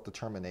local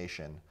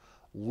self-determination,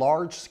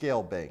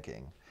 large-scale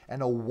banking,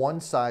 and a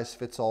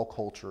one-size-fits-all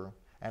culture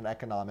and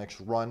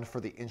economics run for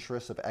the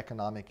interests of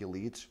economic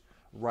elites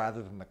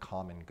rather than the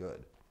common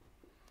good.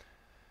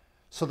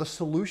 So the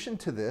solution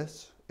to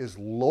this is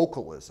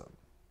localism.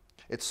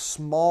 It's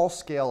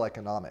small-scale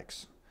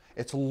economics.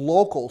 It's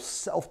local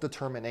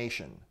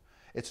self-determination.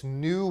 It's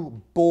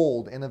new,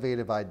 bold,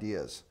 innovative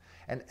ideas,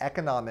 and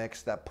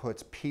economics that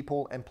puts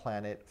people and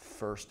planet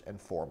first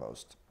and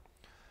foremost.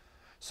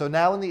 So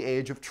now in the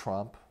age of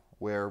Trump,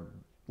 where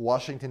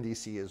Washington,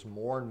 D.C. is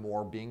more and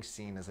more being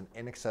seen as an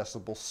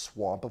inaccessible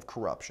swamp of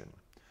corruption,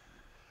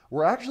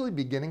 we're actually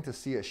beginning to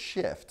see a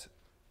shift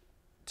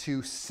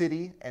to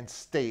city and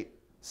state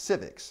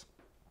civics.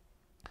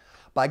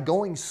 By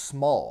going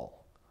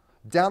small,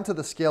 down to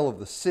the scale of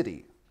the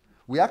city,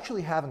 we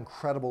actually have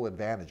incredible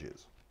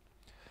advantages.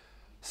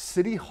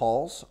 City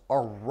halls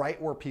are right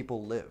where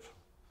people live.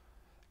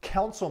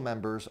 Council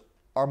members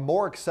are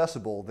more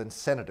accessible than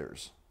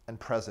senators and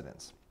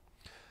presidents.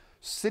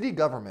 City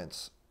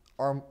governments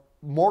are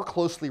more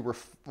closely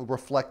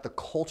reflect the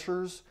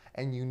cultures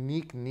and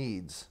unique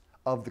needs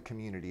of the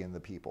community and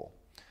the people.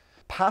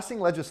 Passing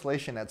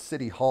legislation at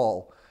City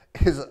Hall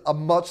is a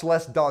much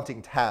less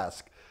daunting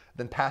task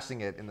than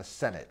passing it in the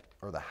Senate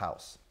or the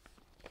House.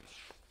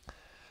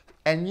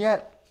 And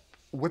yet,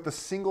 with the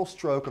single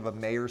stroke of a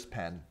mayor's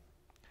pen,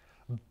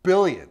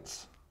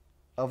 billions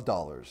of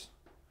dollars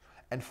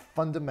and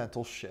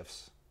fundamental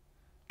shifts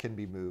can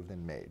be moved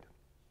and made,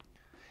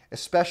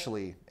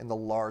 especially in the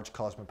large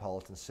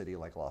cosmopolitan city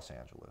like Los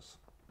Angeles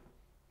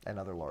and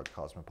other large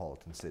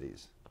cosmopolitan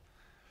cities.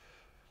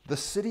 The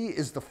city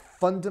is the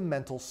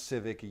fundamental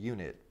civic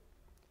unit.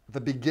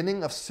 The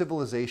beginning of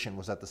civilization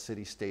was at the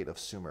city-state of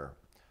Sumer,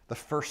 the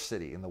first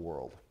city in the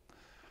world.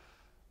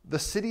 The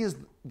city is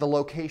the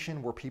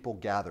location where people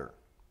gather,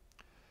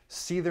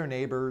 see their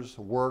neighbors,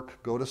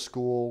 work, go to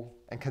school,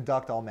 and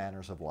conduct all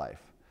manners of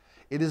life.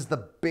 It is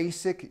the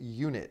basic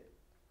unit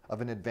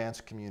of an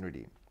advanced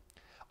community.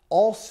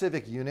 All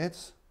civic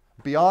units,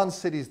 beyond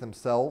cities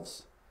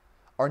themselves,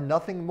 are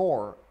nothing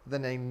more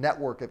than a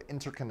network of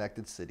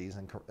interconnected cities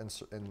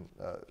and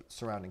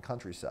surrounding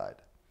countryside.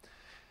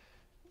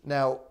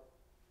 Now,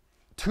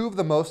 two of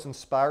the most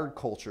inspired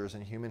cultures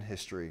in human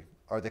history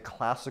are the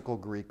classical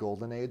Greek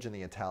Golden Age and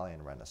the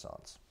Italian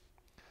Renaissance.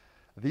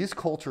 These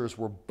cultures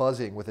were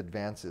buzzing with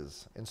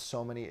advances in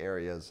so many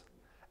areas,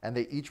 and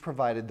they each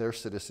provided their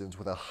citizens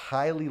with a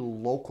highly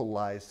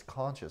localized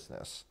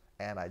consciousness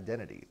and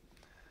identity.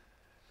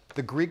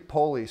 The Greek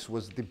polis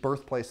was the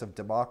birthplace of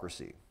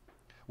democracy,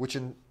 which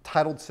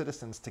entitled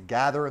citizens to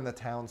gather in the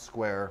town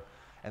square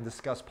and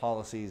discuss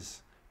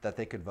policies that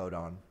they could vote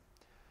on.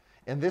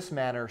 In this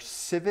manner,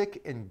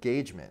 civic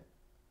engagement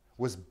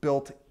was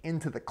built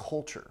into the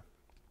culture.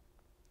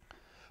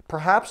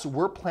 Perhaps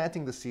we're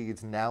planting the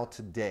seeds now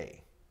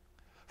today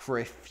for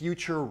a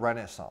future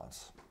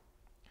renaissance,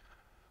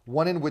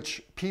 one in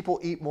which people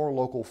eat more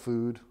local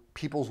food,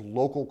 people's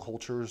local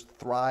cultures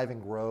thrive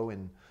and grow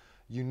in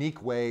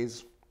unique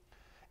ways,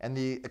 and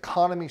the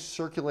economy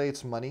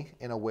circulates money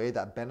in a way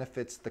that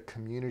benefits the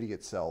community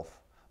itself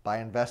by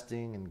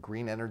investing in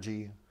green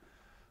energy,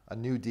 a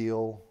New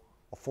Deal,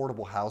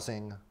 affordable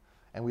housing,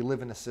 and we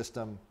live in a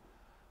system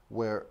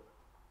where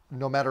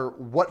no matter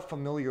what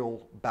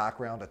familial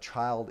background a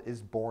child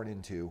is born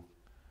into,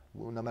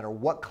 no matter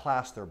what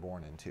class they're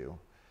born into,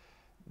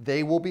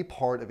 they will be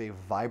part of a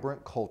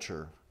vibrant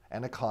culture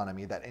and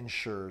economy that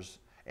ensures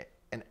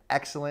an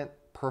excellent,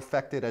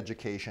 perfected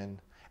education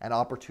and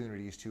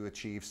opportunities to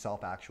achieve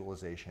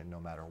self-actualization no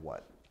matter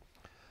what.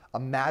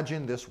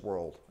 Imagine this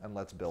world and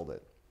let's build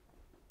it.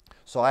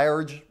 So I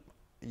urge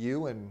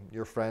you and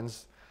your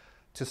friends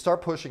to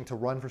start pushing to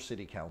run for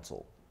city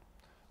council.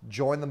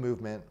 Join the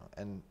movement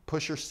and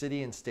push your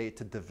city and state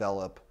to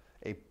develop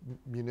a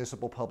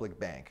municipal public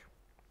bank.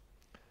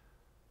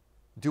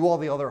 Do all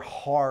the other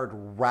hard,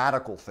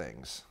 radical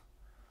things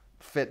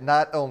fit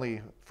not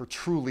only for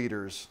true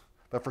leaders,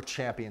 but for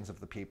champions of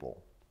the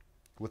people.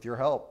 With your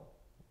help,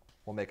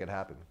 we'll make it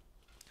happen.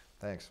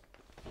 Thanks.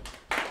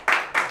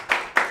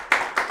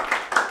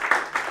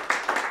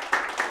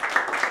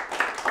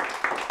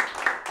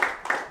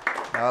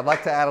 Now, I'd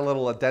like to add a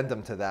little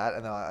addendum to that,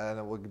 and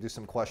then we'll do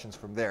some questions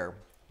from there,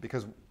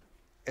 because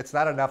it's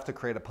not enough to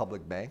create a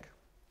public bank.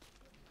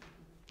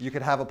 You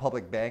could have a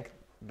public bank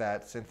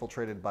that's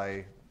infiltrated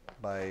by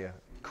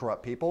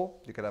corrupt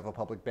people. You could have a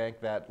public bank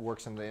that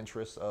works in the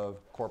interests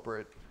of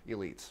corporate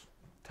elites,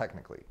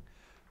 technically.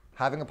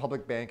 Having a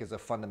public bank is a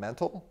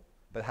fundamental,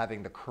 but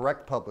having the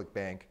correct public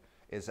bank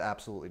is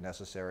absolutely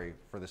necessary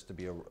for this to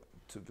be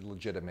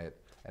legitimate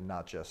and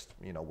not just,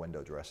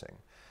 window dressing.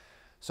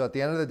 So at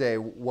the end of the day,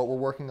 what we're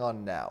working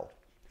on now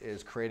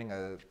is creating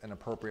an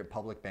appropriate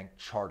public bank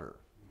charter.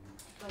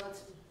 Well,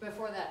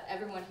 before that,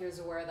 everyone here is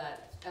aware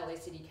that LA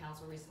City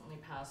Council recently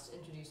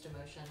introduced a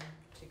motion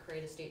to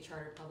create a state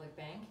chartered public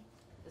bank.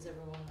 Is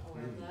everyone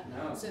aware of that?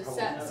 No. So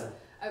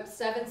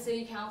 7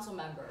 city council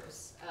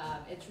members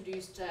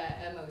introduced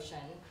a motion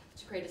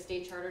to create a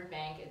state chartered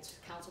bank. It's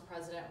Council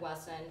President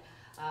Wesson,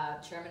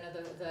 Chairman of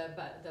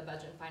the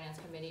Budget and Finance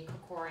Committee,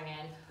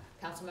 Kokorian,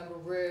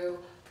 Councilmember Rue,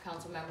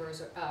 Council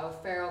members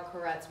Farrell,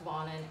 Koretz,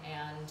 Bonin,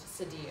 and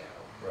Cedillo.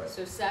 Right.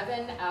 So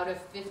 7 out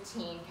of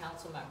 15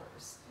 council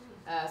members.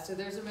 So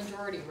there's a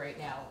majority right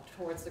now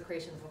towards the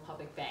creation of a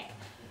public bank.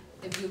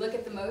 If you look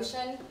at the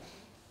motion,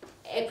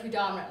 it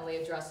predominantly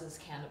addresses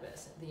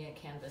cannabis, the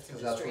cannabis industry.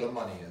 Because that's where the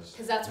money is.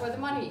 Because that's where the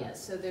money is.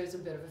 So there's a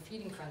bit of a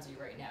feeding frenzy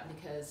right now,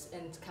 because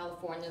in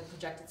California,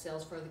 projected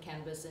sales for the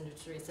cannabis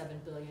industry is $7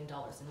 billion.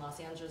 In Los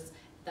Angeles,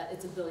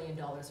 it's $1 billion in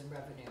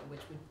revenue,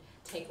 which would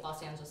take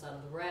Los Angeles out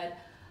of the red.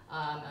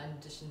 In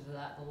addition to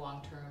that, the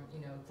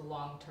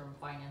long-term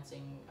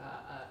financing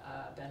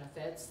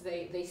benefits.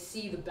 They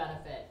see the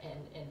benefit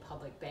in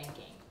public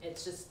banking.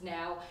 It's just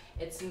now,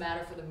 it's a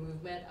matter for the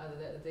movement.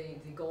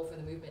 The goal for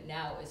the movement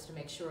now is to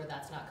make sure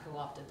that's not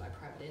co-opted by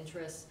private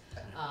interests,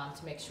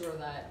 to make sure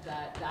that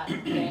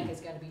bank is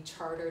going to be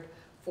chartered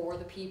for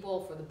the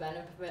people, for the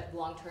benefit,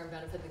 long-term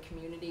benefit of the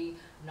community,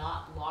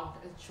 not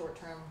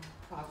short-term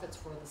profits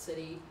for the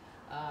city.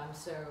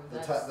 So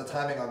the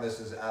timing on this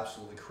is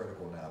absolutely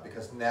critical now,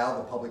 because now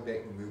the public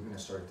banking movement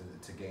is starting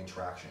to gain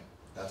traction.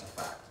 That's a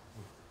fact.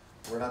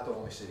 We're not the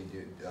only city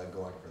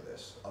going for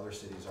this. Other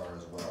cities are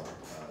as well.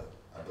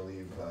 I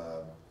believe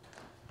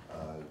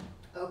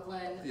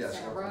Oakland, yes,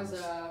 Santa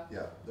Rosa.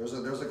 Yeah, there's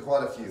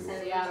quite a few.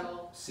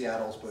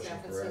 Seattle's pushing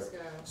San for it. Francisco.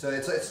 So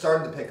it's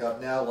starting to pick up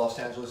now. Los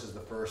Angeles is the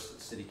first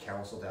city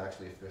council to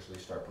actually officially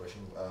start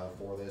pushing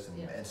for this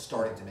and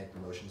starting to make the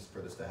motions for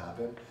this to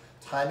happen.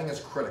 Timing is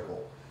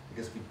critical.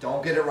 Because if we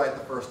don't get it right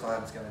the first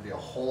time, it's going to be a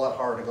whole lot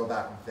harder to go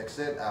back and fix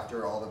it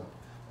after all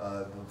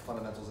the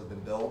fundamentals have been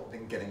built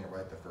than getting it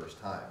right the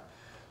first time.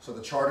 So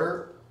the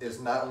charter is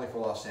not only for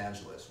Los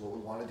Angeles. What we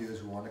want to do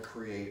is we want to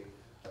create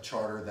a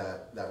charter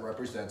that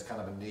represents kind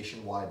of a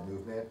nationwide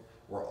movement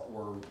where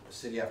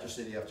city after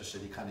city after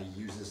city kind of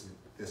uses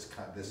this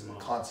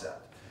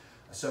concept.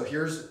 So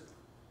here's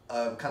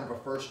kind of a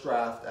first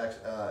draft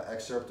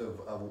excerpt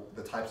of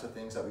the types of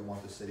things that we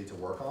want the city to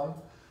work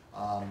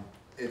on.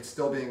 It's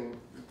still being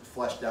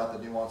fleshed out,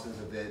 the nuances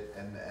of it,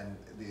 and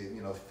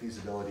the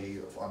feasibility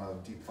on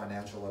a deep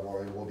financial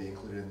level will be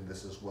included in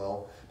this as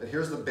well. But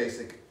here's the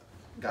basic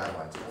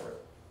guidelines for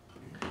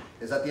it.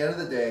 Is at the end of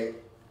the day,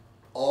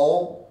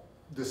 all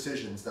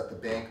decisions that the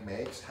bank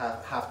makes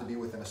have to be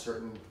within a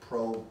certain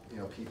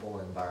people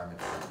and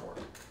environment framework.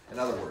 In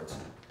other words,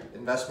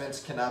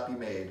 investments cannot be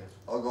made.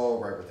 I'll go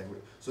over everything.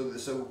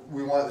 So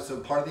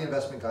part of the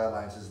investment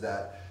guidelines is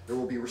that there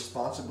will be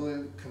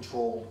responsibly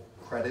controlled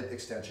credit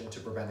extension to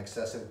prevent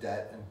excessive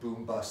debt and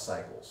boom-bust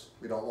cycles.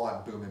 We don't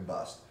want boom and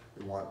bust.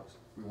 We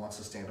want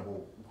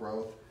sustainable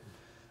growth.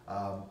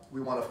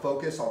 We want to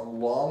focus on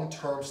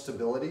long-term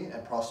stability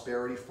and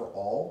prosperity for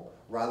all,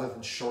 rather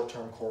than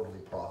short-term quarterly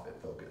profit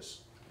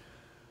focus.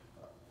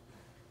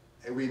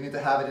 We need to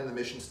have it in the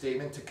mission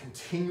statement to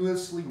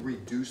continuously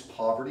reduce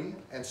poverty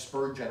and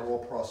spur general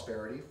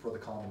prosperity for the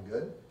common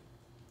good.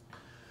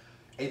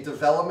 A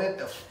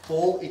development of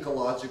full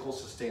ecological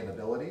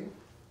sustainability.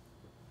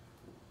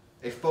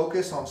 A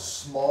focus on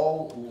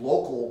small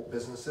local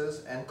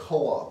businesses and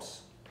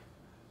co-ops.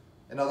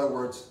 In other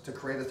words, to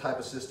create a type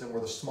of system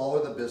where the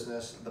smaller the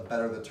business, the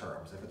better the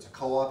terms. If it's a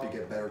co-op, you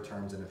get better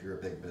terms than if you're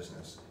a big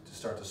business, to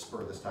start to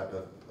spur this type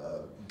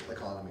of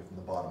economy from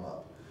the bottom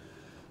up.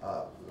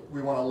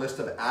 We want a list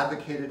of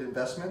advocated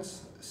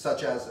investments,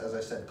 such as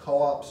I said,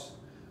 co-ops.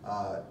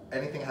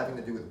 Anything having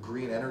to do with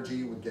green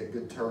energy would get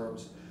good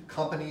terms.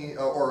 Company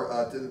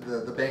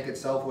the bank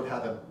itself would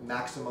have a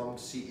maximum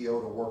CEO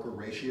to worker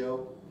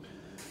ratio.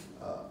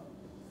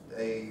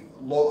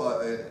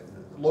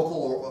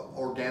 local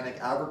organic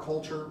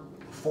agriculture,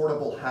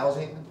 affordable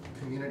housing,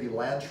 community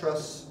land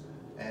trusts,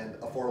 and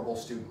affordable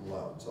student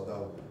loans.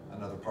 Although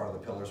another part of the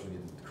pillars we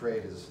need to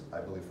create is, I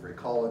believe, free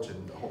college,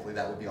 and hopefully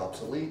that would be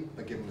obsolete,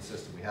 but given the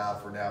system we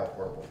have for now,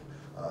 affordable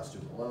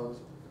student loans.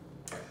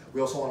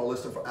 We also want a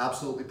list of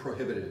absolutely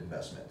prohibited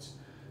investments.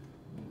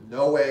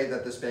 No way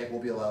that this bank will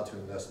be allowed to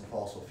invest in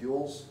fossil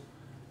fuels,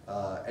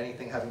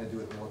 anything having to do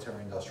with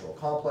military industrial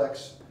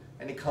complex,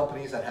 any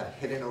companies that have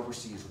hidden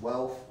overseas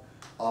wealth,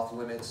 off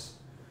limits.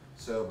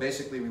 So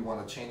basically we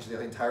want to change the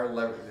entire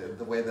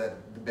the way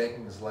that the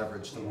banking is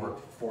leveraged to work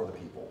for the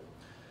people.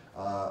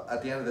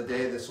 At the end of the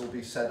day, this will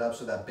be set up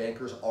so that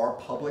bankers are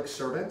public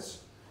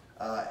servants.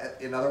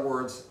 In other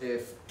words,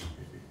 if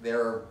they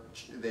are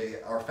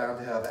found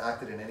to have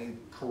acted in any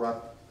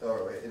corrupt,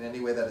 or in any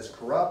way that is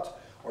corrupt,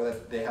 or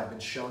that they have been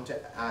shown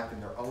to act in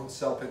their own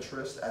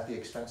self-interest at the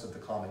expense of the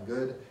common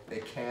good, they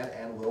can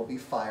and will be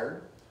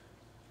fired.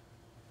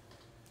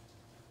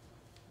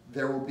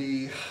 There will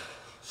be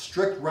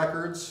strict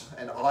records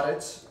and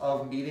audits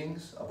of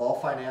meetings, of all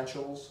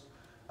financials,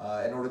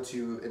 in order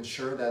to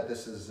ensure that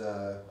this is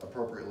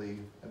appropriately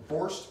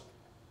enforced.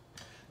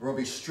 There will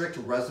be strict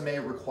resume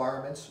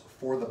requirements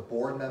for the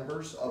board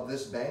members of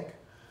this bank.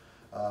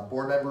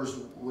 Board members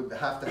would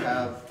have to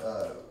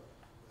have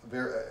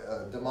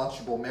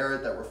demonstrable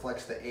merit that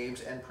reflects the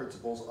aims and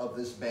principles of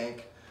this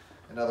bank.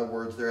 In other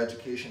words, their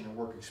education and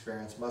work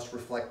experience must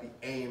reflect the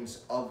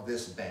aims of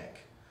this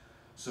bank.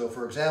 So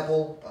for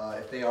example,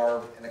 if they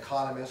are an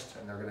economist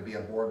and they're going to be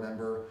a board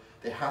member,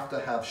 they have to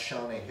have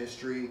shown a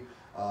history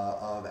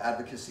of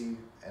advocacy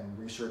and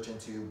research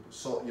into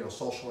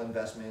social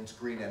investments,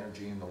 green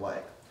energy, and the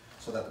like.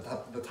 So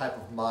that the type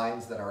of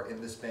minds that are in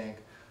this bank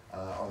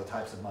are the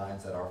types of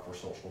minds that are for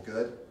social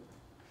good.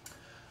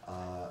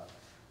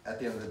 At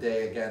the end of the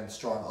day, again,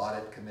 strong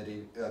audit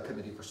committee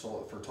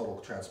for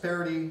total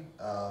transparency,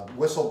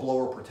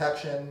 whistleblower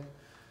protection,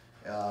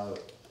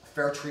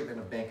 fair treatment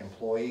of bank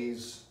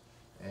employees,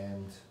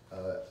 and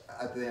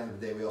at the end of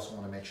the day, we also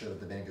want to make sure that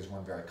the bank is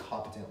run very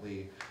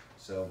competently.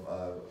 So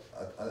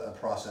a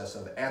process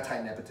of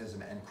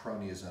anti-nepotism and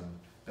cronyism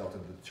built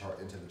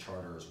into the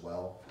charter as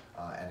well,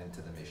 and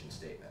into the mission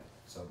statement.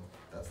 So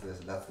that's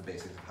the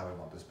basics of how we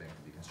want this bank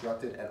to be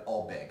constructed at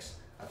all banks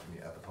at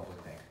the public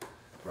bank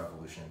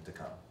revolution to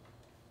come.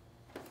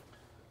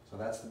 So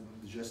that's the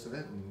gist of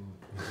it, and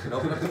we can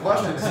open up the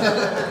questions.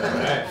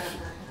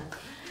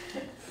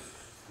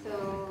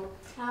 So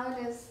how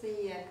does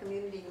the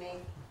community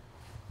make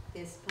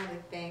this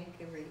public bank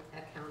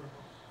accountable?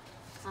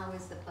 How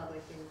is the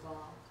public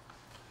involved?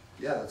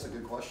 Yeah, that's a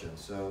good question.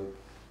 So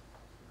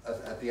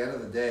at the end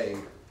of the day,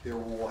 there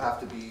will have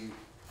to be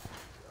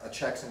a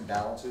checks and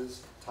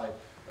balances type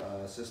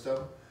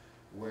system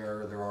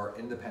where there are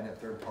independent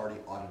third-party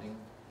auditing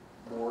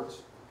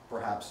boards,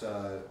 perhaps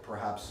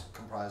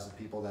comprised of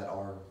people that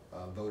are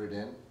voted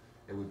in.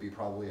 It would be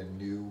probably a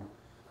new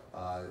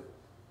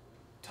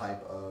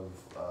type of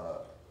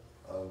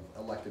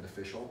elected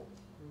official,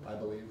 I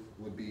believe,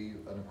 would be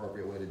an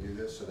appropriate way to do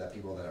this, so that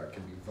people that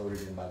can be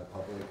voted in by the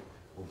public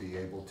will be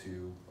able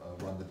to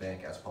run the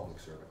bank as public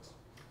servants.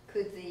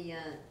 Could the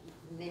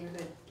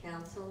neighborhood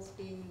councils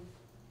be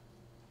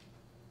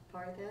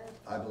part of that?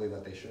 I believe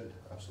that they should,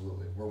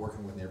 absolutely. We're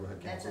working with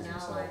neighborhood councils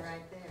That's themselves. an ally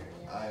right there.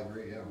 Yeah. I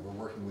agree, yeah. We're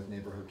working with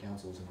neighborhood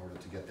councils in order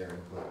to get their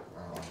input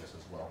on this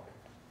as well.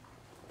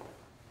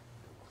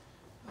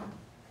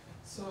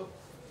 So,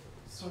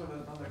 sort of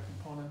another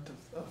component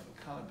of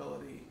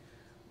accountability,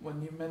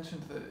 when you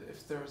mentioned that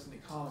if there was an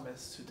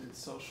economist who did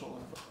social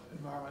and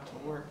environmental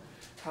work,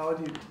 how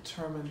do you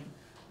determine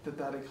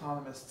that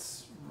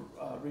economist's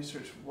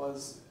research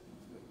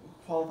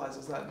qualifies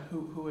as that, and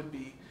who would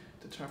be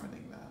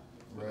determining that?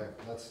 Right,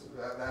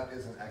 that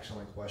is an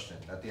excellent question.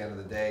 At the end of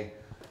the day,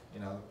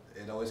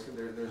 there's always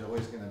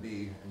going to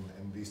be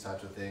in these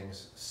types of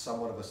things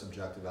somewhat of a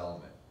subjective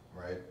element,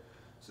 right?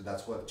 So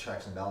that's what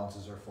checks and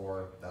balances are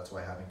for. That's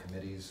why having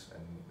committees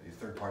and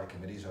third-party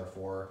committees are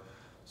for.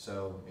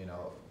 So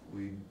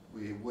we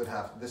would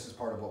have, this is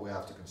part of what we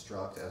have to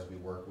construct as we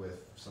work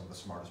with some of the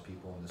smartest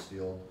people in this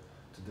field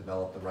to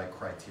develop the right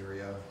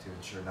criteria to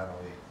ensure not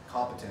only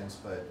competence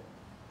but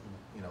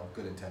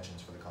good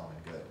intentions for the common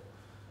good.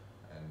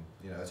 And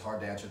it's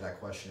hard to answer that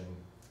question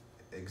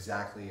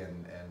exactly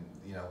and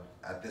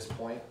at this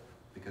point,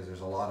 because there's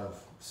a lot of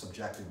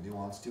subjective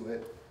nuance to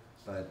it,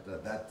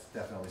 but that's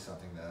definitely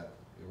something that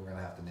we're going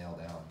to have to nail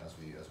down as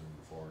we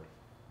move forward.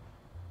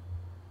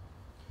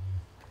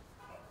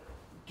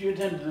 Do you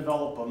intend to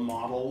develop a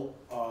model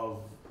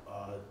of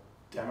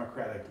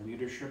democratic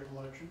leadership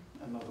election?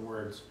 In other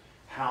words,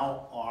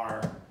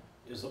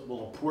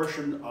 will a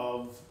portion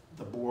of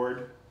the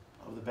board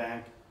of the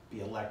bank be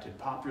elected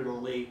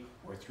popularly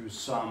or through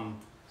some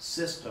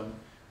system,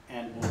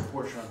 and will a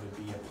portion of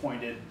it be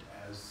appointed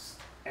as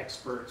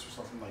experts or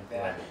something like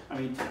that? Right. I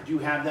mean, do you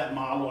have that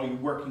model? Are you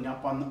working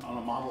up on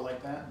a model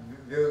like that?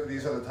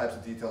 These are the types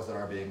of details that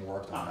are being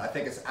worked on. I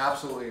think it's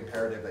absolutely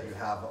imperative that you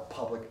have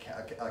public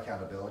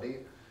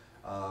accountability.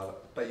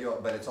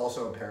 But it's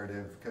also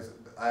imperative, because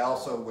I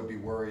also would be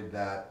worried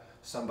that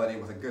somebody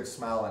with a good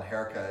smile and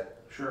haircut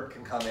Sure.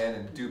 can come in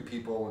and dupe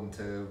people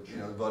into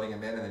voting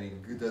him in, and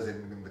then he does it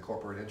in the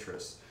corporate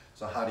interests.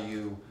 So how do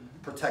you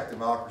protect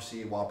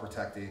democracy while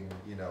protecting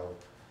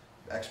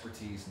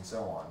expertise and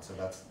so on? So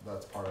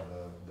that's part of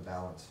the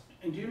balance.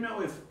 And do you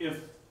know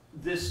if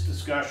this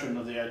discussion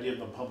of the idea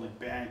of a public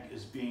bank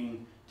is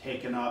being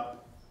taken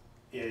up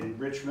in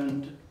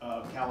Richmond,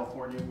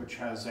 California, which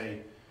has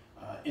a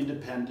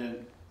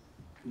independent,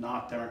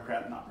 not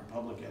Democrat, not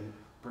Republican,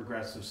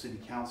 progressive city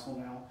council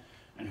now,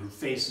 and who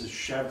faces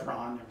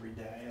Chevron every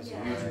day as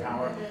a huge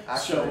power.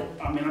 So,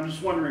 I mean, I'm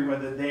just wondering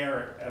whether they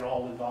are at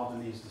all involved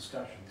in these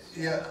discussions.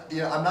 Yeah,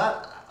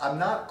 I'm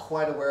not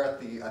quite aware at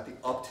the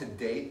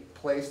up-to-date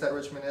place that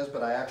Richmond is,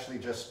 but I actually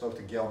just spoke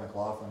to Gail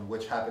McLaughlin,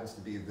 which happens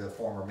to be the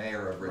former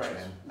mayor of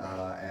Richmond,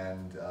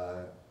 and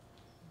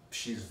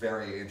she's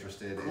very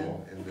interested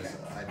in this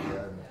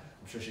idea, and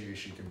I'm sure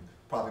she can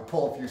probably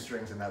pull a few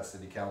strings in that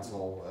city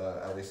council,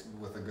 at least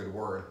with a good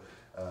word.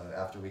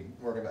 After I'm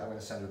going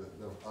to send her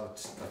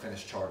the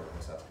finished charter.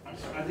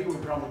 I think it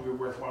would probably be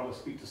worthwhile to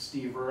speak to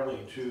Steve Early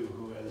too,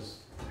 who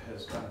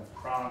has kind of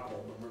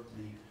chronicled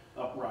the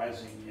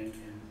uprising in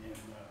Richmond.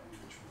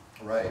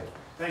 Right.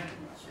 Thank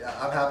you, Master.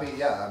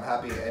 Yeah, I'm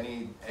happy.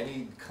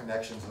 Any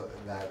connections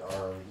that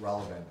are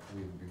relevant,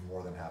 we would be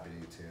more than happy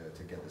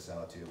to get this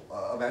out to.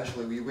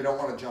 Eventually, we don't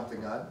want to jump the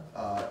gun.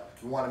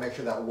 We want to make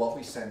sure that what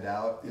we send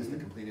out is the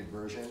completed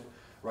version.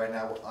 Right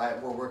now,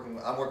 I'm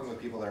working with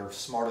people that are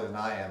smarter than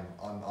I am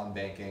on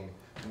banking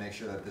to make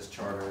sure that this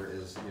charter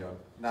is,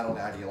 not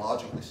only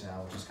ideologically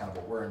sound, which is kind of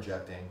what we're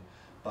injecting,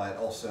 but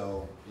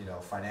also,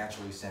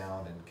 financially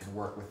sound and can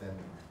work within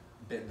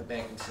the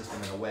banking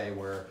system in a way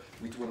where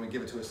when we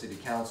give it to a city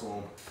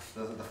council,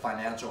 the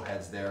financial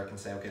heads there can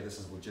say, okay, this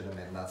is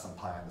legitimate and not some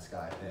pie in the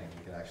sky thing.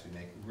 We can actually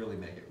really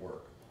make it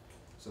work.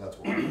 So that's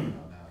what we're working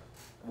on now.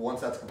 Once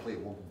that's complete,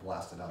 we'll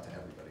blast it out to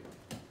everybody.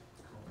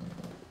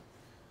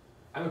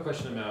 I have a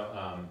question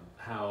about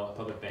how a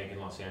public bank in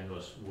Los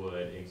Angeles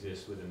would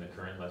exist within the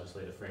current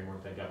legislative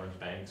framework that governs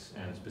banks,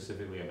 and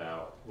specifically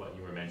about what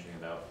you were mentioning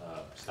about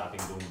stopping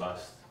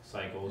boom-bust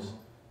cycles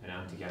and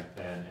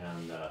anti-campaign,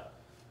 and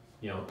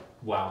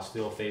while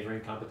still favoring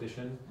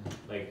competition.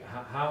 Like,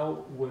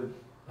 how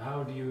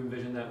do you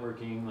envision that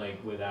working?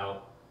 Like,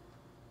 without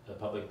a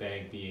public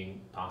bank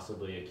being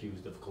possibly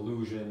accused of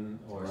collusion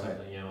or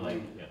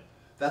something?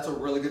 That's a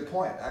really good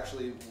point.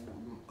 Actually,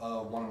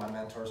 one of my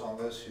mentors on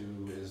this,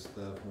 who is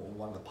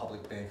one of the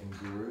public banking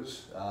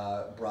gurus,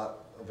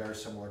 brought a very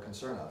similar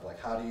concern up. Like,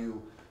 how do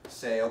you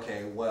say,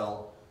 okay,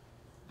 well,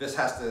 this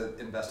has to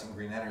invest in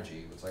green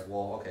energy? It's like,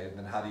 well, okay,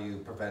 then how do you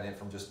prevent it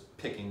from just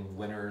picking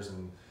winners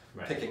and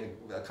picking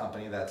a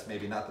company that's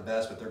maybe not the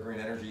best, but they're green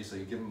energy, so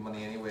you give them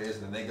money anyways,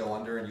 and then they go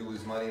under and you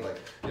lose money? Like,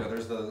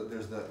 there's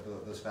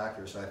those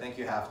factors. So I think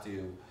you have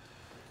to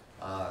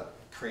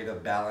create a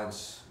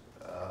balance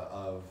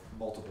of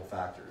multiple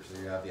factors.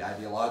 So you have the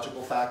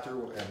ideological factor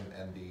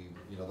and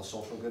the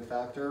social good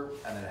factor,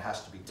 and then it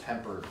has to be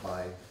tempered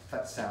by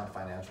sound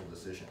financial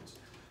decisions.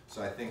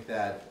 So I think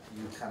that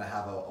you kind of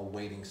have a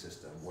weighting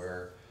system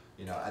where,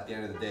 at the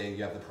end of the day,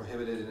 you have the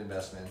prohibited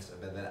investments,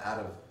 and then out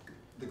of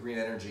the green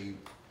energy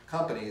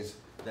companies,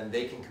 then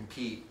they can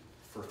compete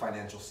for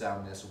financial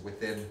soundness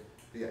within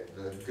the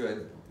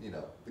good,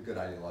 the good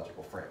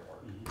ideological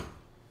framework.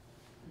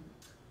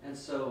 And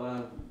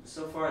so,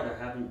 so far there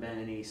haven't been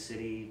any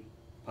city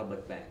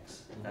public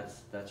banks.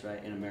 That's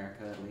right, in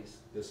America at least.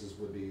 This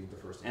would be the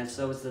first. And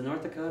so it's the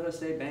North Dakota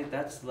State Bank.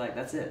 That's it.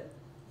 That's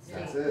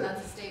it.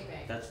 That's a state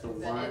bank. That's the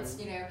Then one. it's,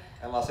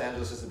 And Los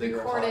Angeles is the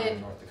bigger economy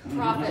than North Dakota.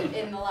 profit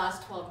in the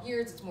last 12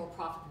 years. It's more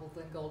profitable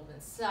than Goldman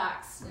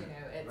Sachs.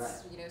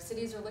 It's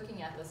cities are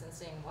looking at this and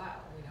saying, wow,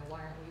 why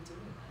aren't we doing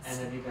this?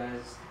 And have you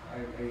guys,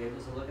 are you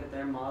able to look at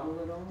their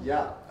model at all?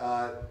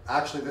 Yeah,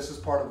 actually this is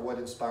part of what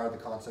inspired the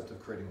concept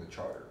of creating the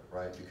charter,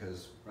 right?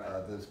 Because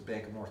this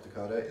Bank of North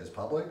Dakota is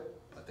public,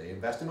 but they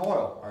invest in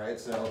oil, all right?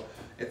 So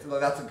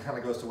that kind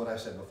of goes to what I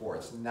said before.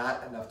 It's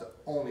not enough to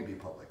only be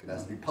public. It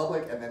has to be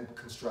public and then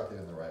constructed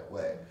in the right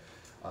way.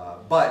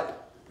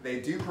 But they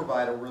do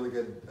provide a really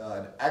good,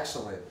 an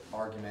excellent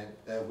argument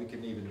that we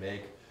can even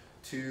make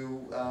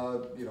to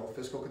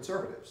fiscal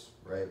conservatives,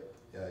 right?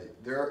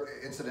 There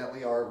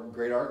incidentally are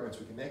great arguments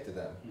we can make to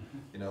them,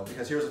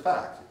 because here's a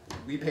fact.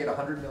 We paid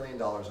 $100 million in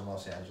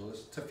Los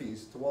Angeles to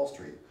fees to Wall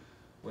Street.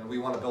 When we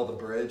want to build a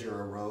bridge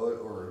or a road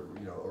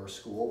or a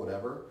school,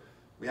 whatever,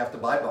 we have to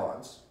buy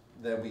bonds.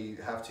 Then we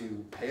have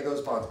to pay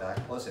those bonds back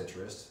plus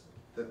interest.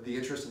 The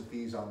interest and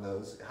fees on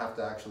those have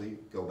to actually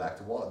go back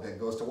to that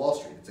goes to Wall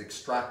Street. It's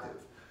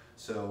extractive.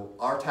 So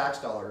our tax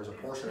dollars, a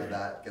portion of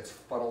that gets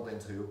funneled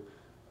into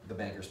the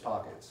bankers'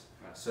 pockets.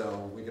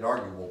 So we could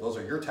argue, well, those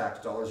are your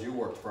tax dollars you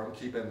worked from,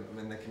 keep them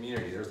in the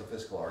community. There's the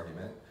fiscal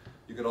argument.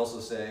 You could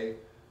also say,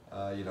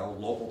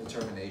 local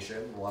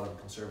determination. A lot of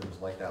conservatives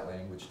like that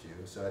language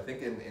too. So I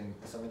think in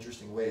some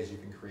interesting ways you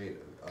can create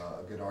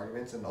good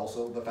arguments, and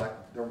also the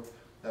fact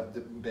that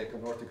the Bank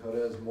of North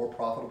Dakota is more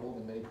profitable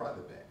than many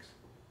private banks.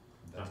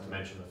 Not to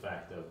mention the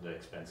fact of the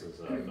expenses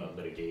of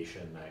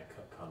litigation that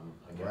come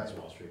against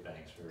Wall Street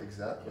banks for.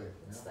 Exactly.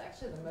 It's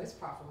actually the most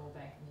profitable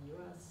bank in the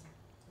US.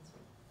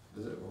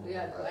 Is it? Well,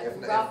 Yeah,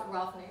 if, Ralph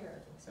Nader, I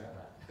think so.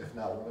 if, if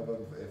not one of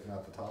them, if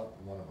not the top,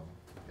 one of them.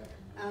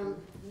 Yeah.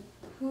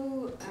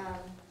 Who,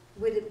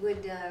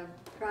 would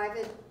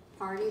private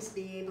parties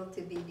be able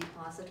to be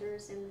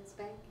depositors in this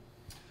bank?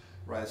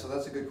 Right, so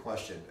that's a good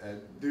question.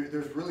 And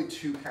there's really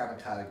two kind of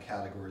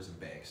categories of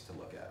banks to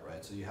look at,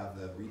 right? So you have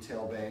the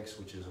retail banks,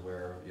 which is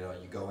where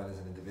you go in as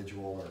an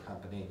individual or a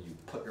company and you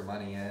put your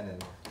money in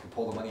and you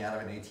pull the money out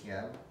of an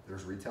ATM.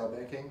 There's retail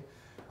banking,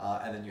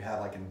 and then you have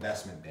like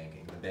investment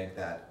banking, the bank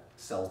that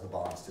sells the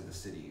bonds to the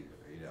city.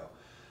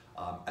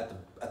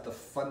 At the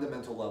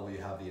fundamental level, you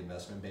have the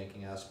investment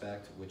banking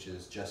aspect, which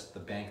is just the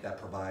bank that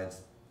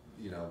provides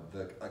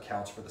the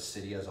accounts for the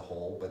city as a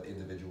whole, but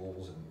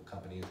individuals and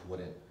companies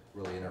wouldn't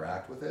really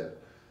interact with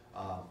it.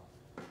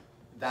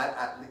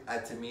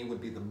 That to me would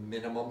be the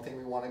minimum thing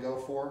we want to go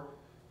for.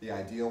 The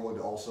ideal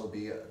would also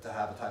be to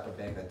have a type of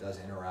bank that does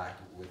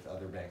interact with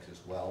other banks as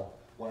well.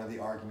 One of the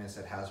arguments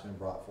that has been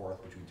brought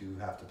forth, which we do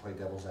have to play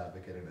devil's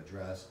advocate and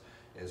address,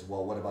 is,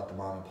 well, what about the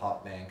mom and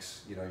pop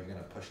banks? You're going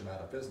to push them out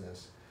of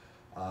business.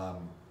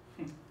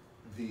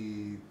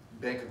 The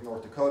Bank of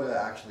North Dakota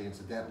actually,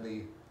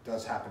 incidentally,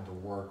 does happen to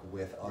work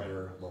with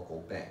other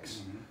local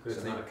banks.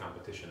 Because So it's not a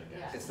competition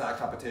against. It's not a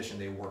competition,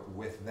 they work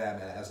with them.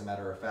 And as a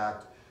matter of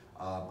fact,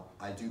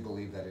 I do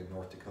believe that in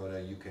North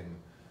Dakota you can,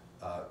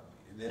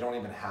 they don't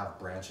even have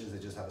branches, they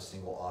just have a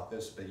single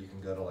office, but you can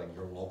go to like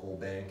your local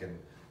bank and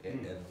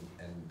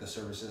the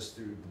services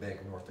through the Bank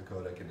of North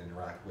Dakota can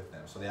interact with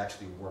them. So they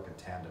actually work in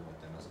tandem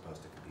with them as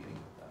opposed to competing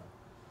with them.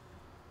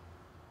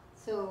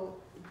 So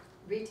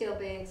retail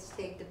banks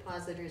take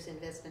depositors,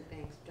 investment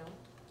banks don't?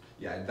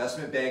 Yeah,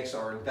 investment banks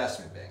are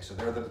investment banks, so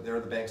they're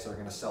the banks that are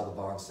going to sell the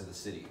bonds to the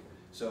city.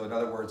 So in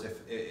other words,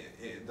 if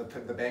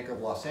the Bank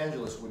of Los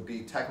Angeles would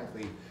be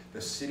technically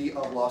the City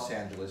of Los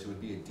Angeles, it would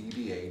be a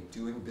DBA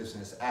doing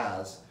business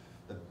as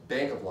the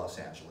Bank of Los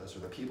Angeles or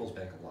the People's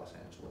Bank of Los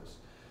Angeles.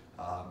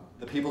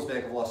 The People's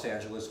Bank of Los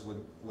Angeles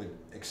would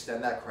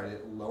extend that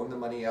credit, loan the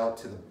money out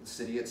to the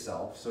city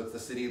itself, so it's the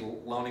city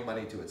loaning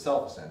money to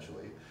itself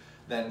essentially.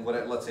 Then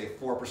let's say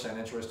 4%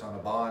 interest on a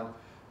bond,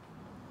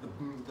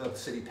 the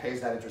city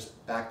pays that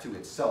interest back to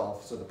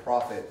itself, so the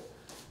profit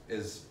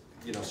is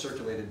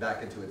circulated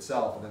back into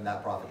itself, and then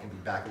that profit can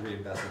be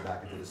reinvested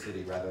back into the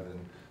city rather than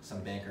some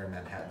banker in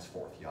Manhattan's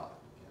fourth yacht.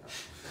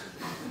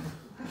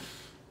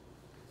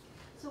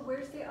 So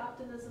where's the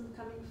optimism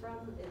coming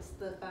from? It's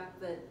the fact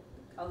that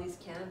all these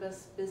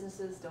cannabis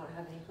businesses don't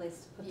have any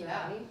place to put their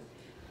money?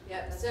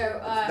 Yep,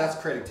 so. That's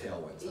creating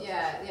tailwinds.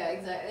 Yeah,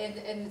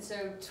 exactly. And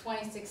so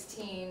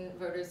 2016,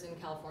 voters in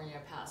California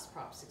passed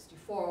Prop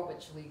 64,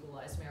 which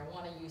legalized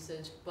marijuana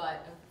usage,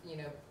 but, in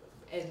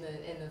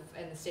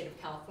the state of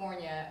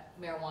California,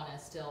 marijuana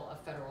is still a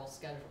federal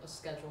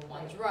Schedule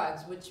I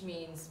drugs, which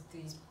means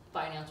these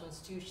financial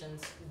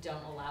institutions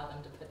don't allow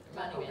them to put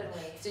their money in.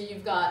 So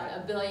you've got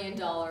 $1 billion in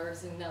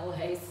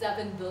LA,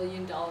 $7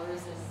 billion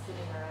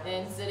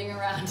sitting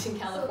around in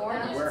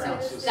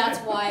California. So that's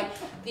why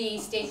the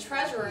state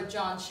treasurer,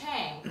 John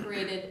Chang,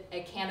 created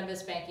a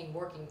cannabis banking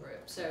working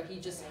group. So he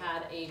just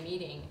had a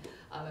meeting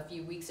a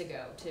few weeks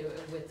ago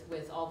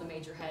with all the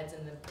major heads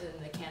in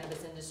the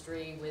cannabis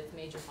industry, with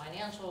major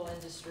financial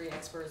industry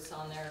experts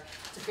on there,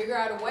 to figure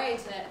out a way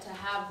to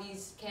have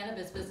these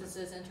cannabis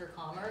businesses enter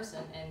commerce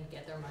and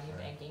get their money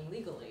banking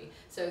legally.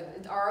 So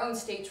our own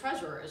state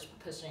treasurer is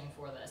pushing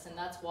for this, and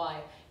that's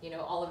why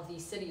all of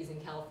these cities in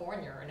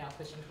California are now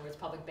pushing towards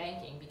public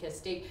banking, because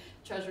State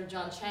Treasurer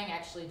John Chang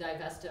actually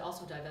divested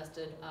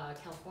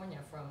California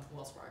from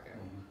Wells Fargo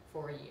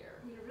for a year.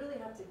 You really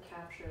have to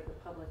capture the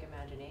public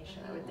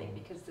imagination, I would think,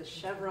 because the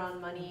Chevron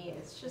money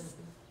is just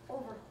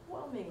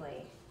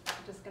overwhelmingly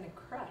just going to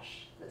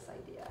crush this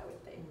idea, I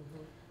would think.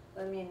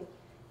 I mean,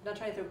 I'm not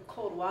trying to throw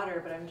cold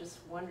water, but I'm just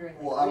wondering.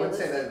 Well, I would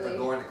say that they're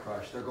going to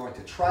crush. They're going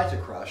to try to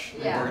crush,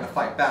 and they're going to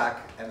fight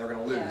back, and they're going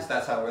to lose. Yeah.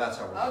 That's how we're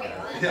looking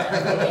at it.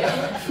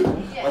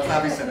 Yeah. Let's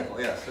not be cynical.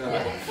 Yes.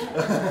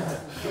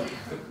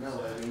 No,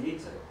 we need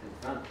to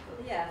confront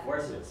the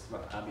forces,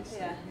 obviously.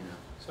 Yeah.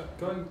 So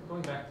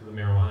going back to the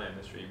marijuana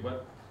industry,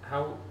 what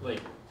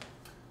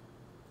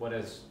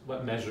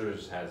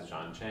measures has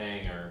John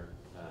Chang or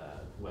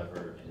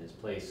whoever in his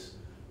place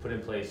put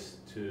in place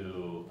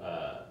to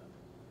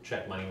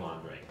check money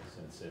laundering,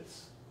 since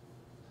it's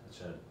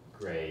such a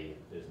gray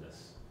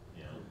business,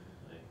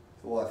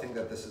 Well, I think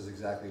that this is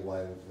exactly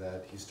why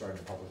that he's starting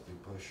to publicly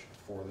push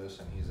for this,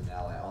 and he's an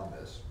ally on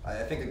this.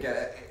 I think,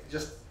 again,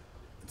 just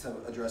to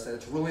address that,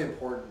 it's really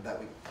important that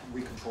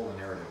we control the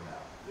narrative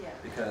now. Yeah.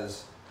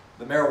 Because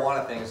the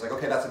marijuana thing is like,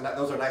 okay,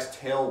 those are nice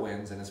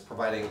tailwinds, and it's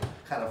providing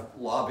kind of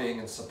lobbying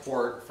and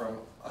support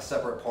from a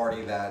separate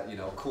party that,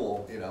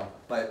 cool,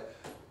 but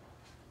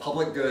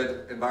public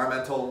good,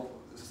 environmental,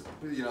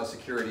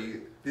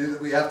 security,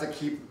 we have to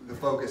keep the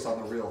focus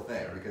on the real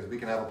thing, because we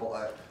can have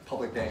a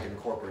public bank and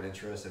corporate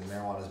interest, and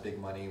marijuana is big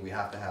money. We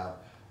have to have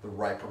the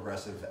right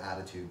progressive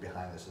attitude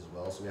behind this as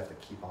well. So we have to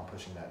keep on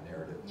pushing that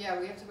narrative. Yeah,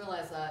 we have to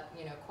realize that,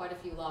 you know, quite a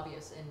few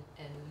lobbyists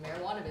in the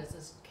marijuana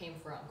business came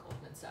from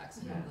Goldman Sachs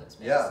and all those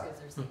banks Yeah. because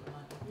there's legal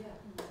money.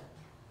 Yeah.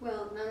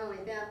 Well, not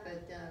only that,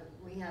 but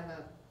we have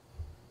a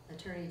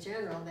attorney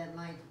general that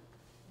might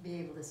be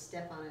able to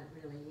step on it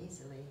really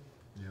easily.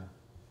 Yeah.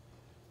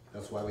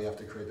 That's why we have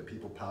to create the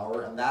people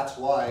power, and that's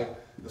why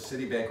the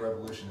Citibank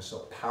revolution is so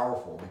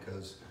powerful,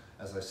 because,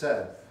 as I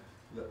said,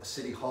 the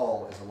City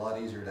Hall is a lot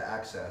easier to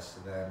access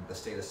than the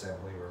State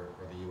Assembly or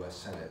the US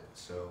Senate.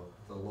 So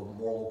the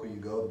more local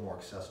you go, the more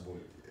accessible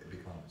it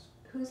becomes.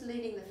 Who's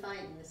leading the fight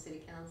in the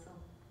city council?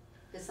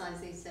 Besides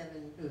these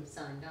 7 who've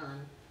signed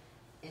on,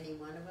 any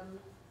one of them,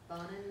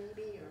 Bonin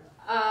maybe,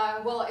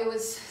 or? Well, it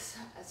was,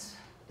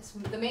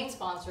 the main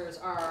sponsors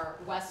are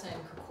Weston,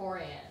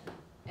 Krikorian,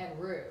 and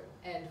Rue.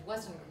 And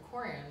Weston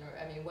Krikorian,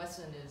 I mean,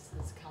 Weston is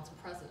council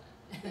president.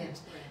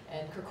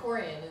 And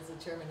Krikorian is the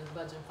chairman of the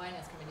Budget and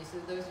Finance Committee, so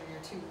those are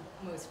your 2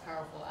 most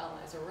powerful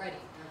allies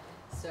already.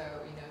 So,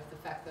 you know, the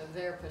fact that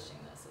they're pushing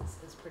this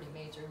is pretty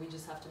major. We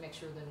just have to make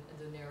sure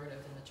the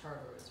narrative in the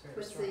charter is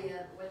very strong.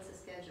 What's the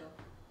schedule?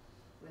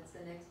 What's the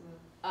next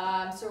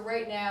move? So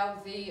right now,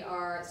 they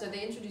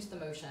introduced the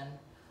motion.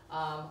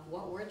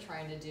 What we're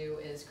trying to do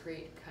is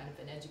create kind of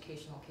an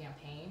educational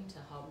campaign to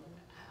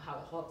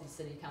help these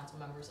city council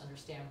members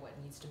understand what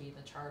needs to be in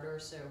the charter.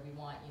 So we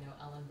want, you know,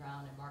 Ellen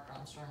Brown and Mark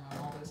Armstrong and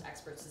all those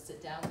experts to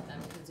sit down with them,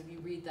 because if you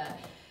read that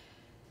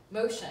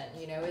motion,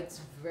 you know, it's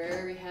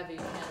very heavy,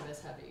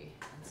 cannabis heavy.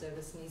 And so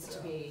this needs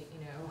to be, you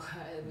know,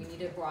 we need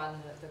to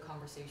broaden the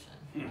conversation.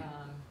 And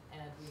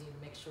we need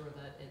to make sure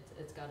that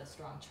it's got a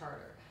strong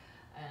charter.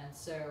 And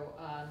so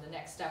the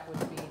next step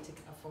would be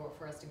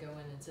for us to go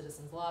in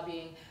citizens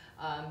lobbying.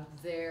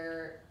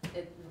 They're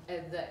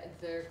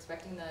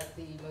expecting that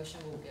the motion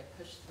will get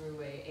pushed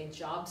through a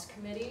jobs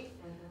committee.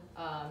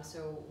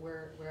 So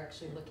we're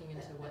actually looking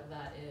into what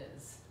that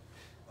is.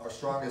 Our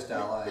strongest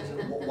allies,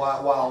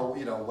 while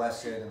you know,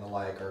 Weston and the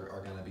like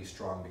are going to be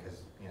strong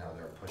because, you know,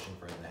 they're pushing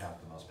for it and they have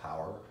the most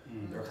power.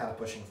 They're kind of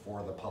pushing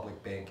for the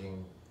public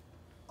banking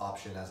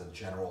option as a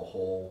general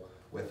whole,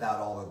 without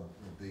all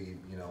the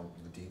you know,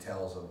 the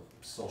details of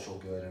social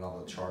good and all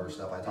the charter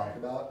stuff I talked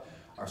about.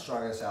 Our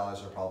strongest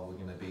allies are probably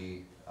going to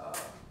be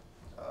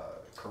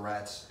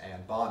Koretz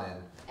and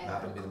Bonin, who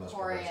happen to be the most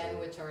progressive.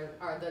 Which are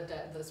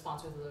the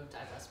sponsors of the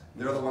divestment.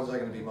 They're the ones that are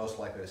going to be most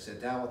likely to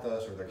sit down with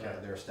us, or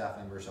their staff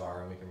members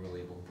are, and we can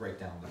really break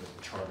down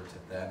the charter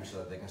to them so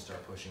that they can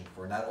start pushing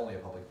for not only a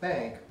public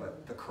bank,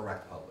 but the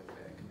correct public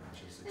bank,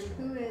 which is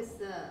extremely And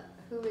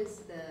who is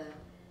the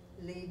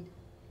lead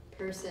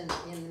person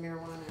in the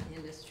marijuana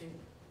industry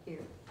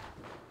here?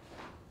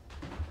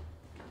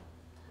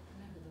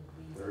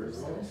 There's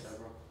several.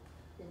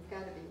 There's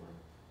got to be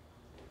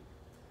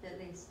one, at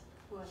least.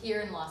 What?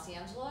 Here in Los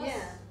Angeles?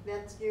 Yeah,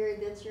 that's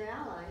your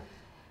ally.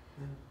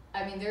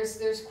 I mean,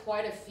 there's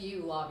quite a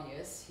few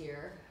lobbyists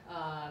here.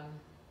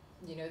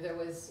 You know, there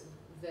was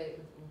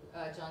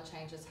John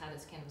Chang just had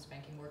his cannabis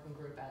banking working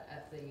group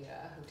at the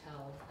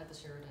hotel, at the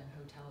Sheraton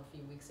Hotel a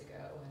few weeks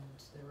ago, and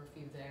there were a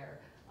few there.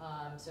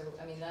 So,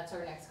 I mean, that's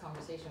our next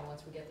conversation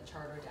once we get the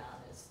charter down,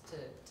 is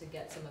to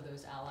get some of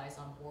those allies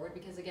on board,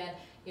 because again,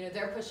 you know,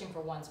 they're pushing for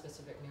one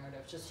specific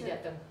narrative, just to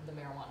get the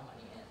marijuana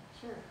money in.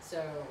 Sure.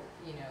 So,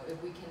 you know,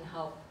 if we can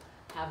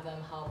have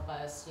them help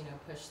us, you know,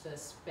 push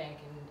this bank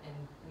and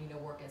you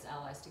know, work as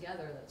allies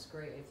together, that's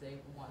great. If they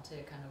want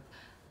to kind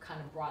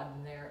of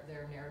broaden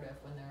their narrative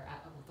when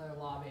they're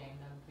lobbying,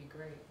 that would be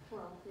great.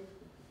 Well,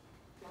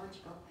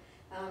 logical.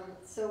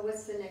 So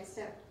what's the next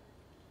step?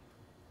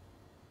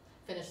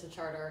 Finish the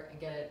charter and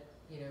get it,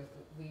 you know,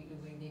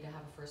 we need to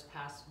have a first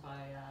pass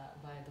by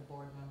the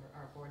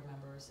our board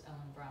members,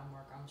 Ellen Brown,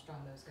 Mark Armstrong,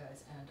 those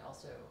guys, and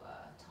also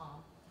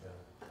Tom.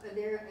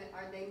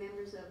 Are they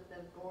members of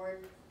the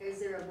board? Is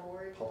there a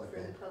board for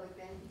the public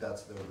bank?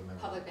 That's the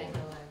members. Public bank.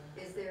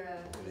 Is there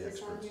is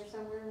this on here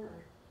somewhere? Or?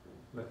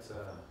 Let's let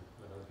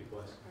other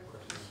people ask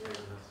questions. Sure.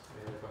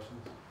 Any other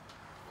questions?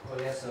 Oh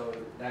yeah, so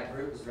that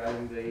group is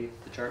driving the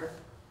charter,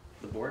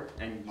 the board,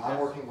 and you I'm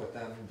guys? working with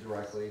them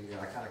directly.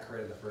 I kind of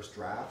created the first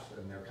draft,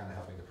 and they're kind of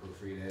helping to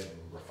proofread it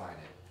and refine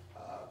it.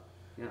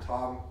 Yeah.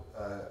 Tom,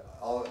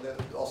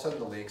 I'll send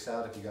the links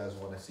out if you guys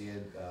want to see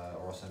it,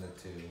 or I'll send it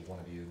to one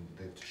of you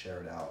to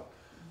share it out.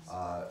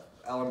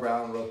 Ellen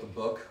Brown wrote the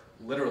book,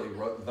 literally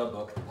wrote the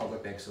book, The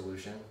Public Bank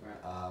Solution.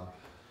 Right.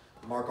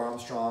 Mark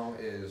Armstrong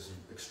is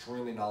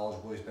extremely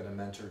knowledgeable. He's been a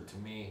mentor to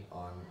me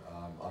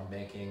on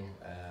banking.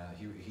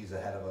 He's the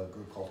head of a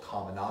group called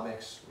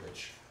Commonomics,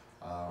 which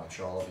I'm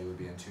sure all of you would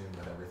be in tune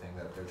with everything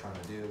that they're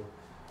trying to do.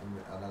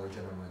 Another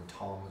gentleman,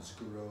 Tom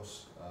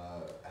Zgouros,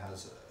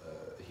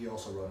 he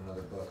also wrote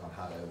another book on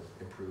how to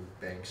improve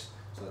banks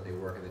so that they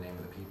work in the name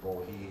of the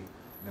people. He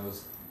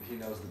knows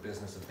the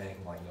business of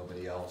banking like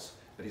nobody else,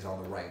 but he's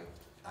on the right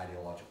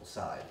ideological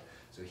side.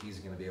 So he's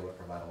going to be able to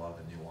provide a lot of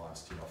the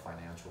nuanced,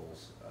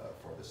 financials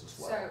for this as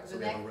well. So So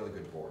we have a really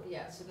good board.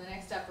 Yeah, so the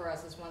next step for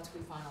us is once we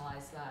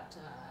finalize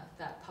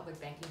that public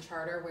banking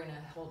charter, we're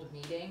gonna hold a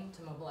meeting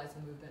to mobilize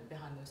the movement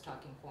behind those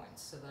talking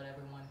points so that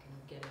everyone can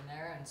get in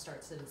there and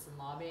start citizen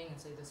lobbying and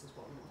say, this is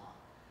what we want.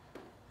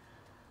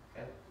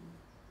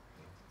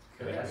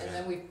 Good. And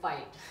then we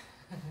fight.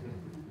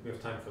 We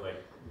have time for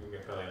we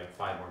have probably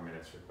 5 more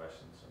minutes for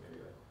questions, so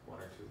maybe 1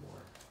 or 2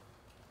 more.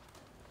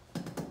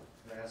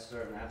 Can I ask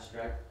sort of an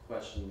abstract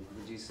question?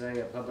 Would you say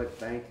a public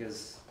bank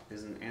is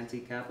an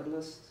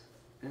anti-capitalist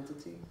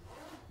entity?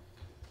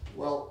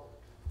 Well,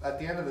 at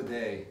the end of the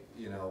day,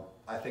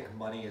 I think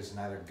money is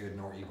neither good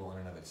nor evil in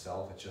and of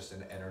itself. It's just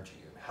an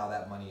energy, and how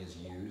that money is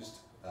used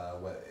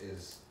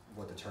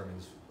what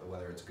determines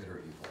whether it's good or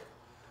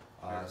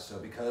evil. So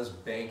because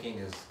banking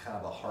is kind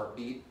of a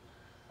heartbeat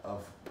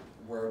of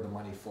where the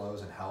money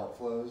flows and how it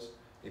flows,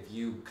 if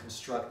you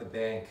construct the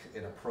bank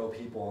in a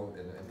pro-people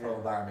and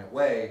pro-environment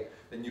way,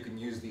 then you can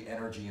use the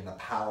energy and the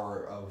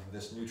power of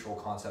this neutral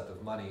concept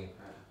of money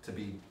to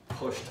be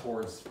pushed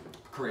towards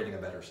creating a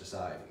better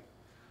society.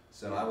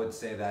 So I would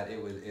say that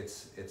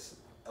it's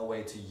a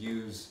way to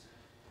use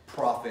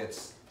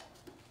profits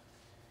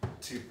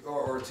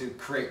or to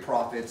create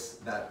profits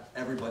that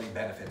everybody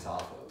benefits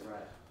off of. Right.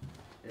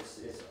 It's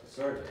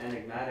sort of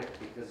enigmatic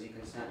because you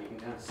can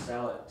kind of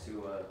sell it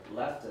to a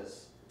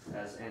leftist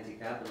as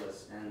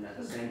anti-capitalist and at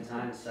the same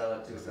time sell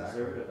it to a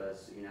conservative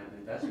as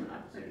investment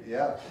opportunity.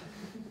 Yeah.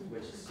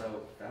 Which is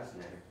so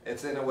fascinating.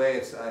 It's in a way,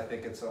 I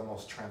think it's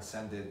almost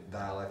transcended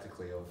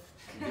dialectically of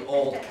the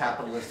old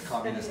capitalist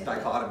communist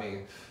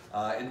dichotomy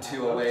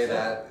into a way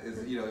that is,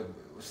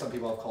 some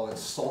people have called it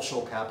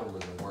social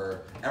capitalism,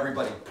 where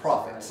everybody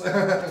profits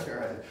as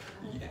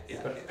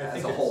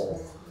a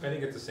whole. I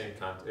think it's the same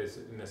it's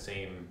in the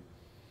same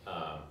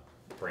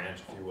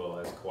branch, if you will,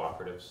 as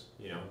cooperatives.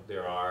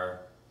 There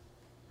are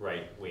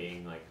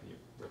right-wing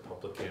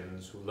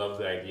Republicans who love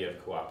the idea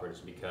of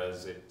cooperatives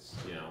because it's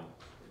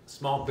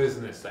small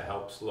business that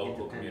helps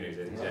local communities.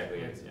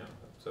 Exactly. It's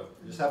so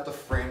You just have to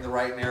frame the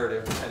right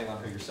narrative depending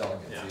on who you're selling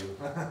it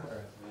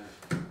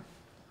to.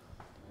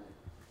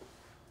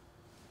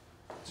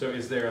 So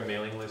is there a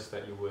mailing list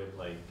that you would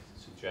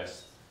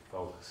suggest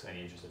folks,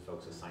 any interested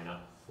folks, to sign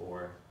up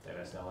for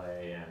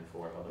DivestLA and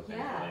for Public Bank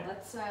LA? Yeah,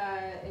 let's,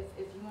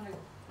 if you wanna,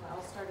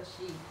 I'll start a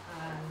sheet.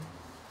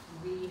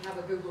 We have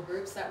a Google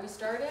Groups that we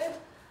started,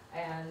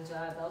 and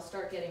they'll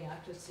start getting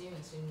active soon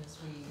as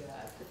we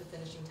put the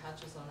finishing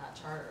touches on that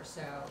charter.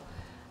 So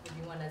if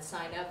you wanna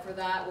sign up for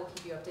that, we'll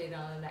keep you updated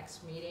on the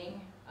next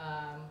meeting,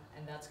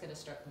 and that's gonna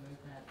start the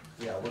movement.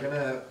 Yeah,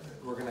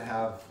 we're gonna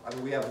have,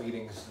 we have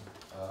meetings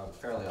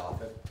fairly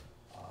often.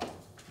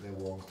 They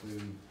will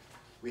include,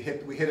 we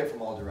hit it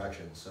from all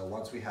directions. So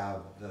once we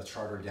have the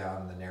charter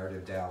down and the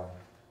narrative down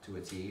to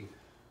a T,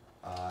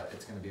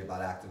 it's going to be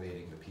about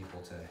activating the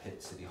people to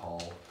hit City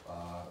Hall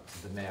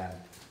to demand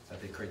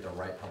that they create the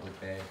right public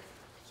bank.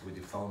 So we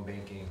do phone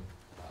banking.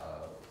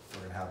 We're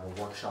going to have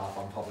a workshop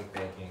on public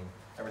banking.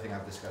 Everything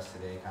I've discussed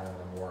today, kind of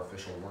in a more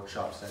official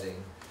workshop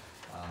setting,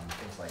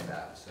 things like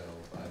that. So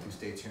do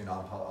stay tuned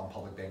on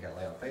Public Bank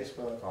LA on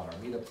Facebook, on our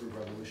meetup group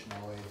Revolution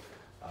LA.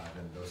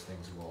 Then those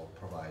things will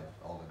provide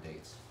all the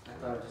dates. I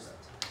thought of just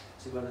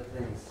 2 other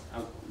things.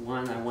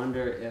 One, I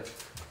wonder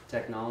if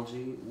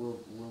technology will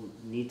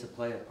need to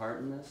play a part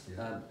in this.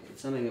 Yeah.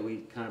 It's something that we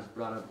kind of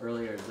brought up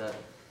earlier, is that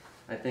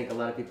I think a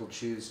lot of people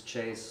choose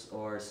Chase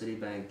or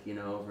Citibank,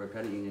 over a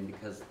credit union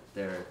because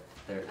their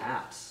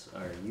apps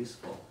are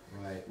useful.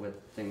 Right. With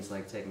things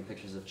like taking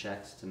pictures of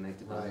checks to make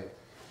deposits. Right.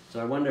 So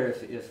I wonder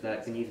if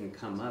that can even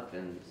come up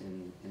in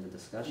the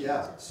discussion.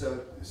 Yeah, so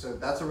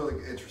that's a really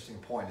interesting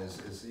point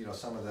is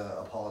some of the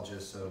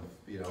apologists of,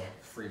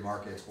 free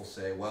markets will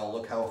say, well,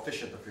 look how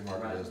efficient the free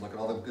market is, look at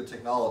all the good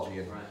technology,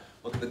 and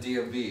look at the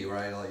DMV,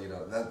 right?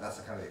 That's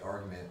the kind of the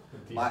argument.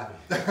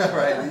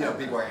 Right,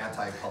 people are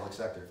anti-public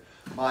sector.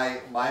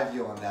 My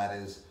view on that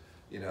is,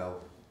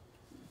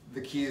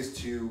 the key is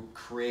to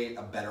create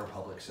a better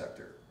public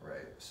sector,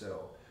 right?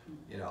 So,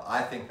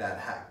 I think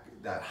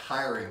that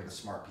hiring the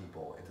smart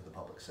people into the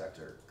public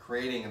sector,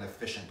 creating an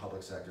efficient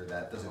public sector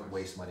that doesn't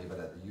waste money but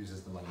that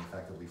uses the money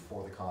effectively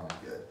for the common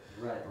good.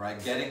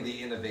 Right. Getting the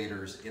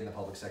innovators in the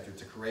public sector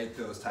to create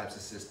those types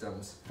of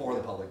systems for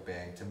the public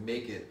bank to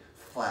make it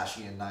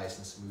flashy and nice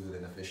and smooth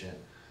and efficient.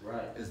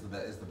 Right. Is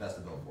the best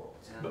of both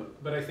worlds. Yeah.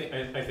 But I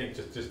think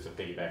just to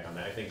piggyback on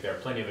that, I think there are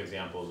plenty of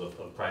examples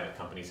of private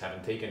companies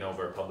having taken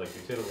over public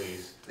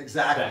utilities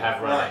that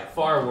have run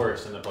far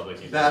worse than the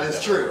public utilities. That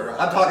is true.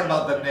 I'm talking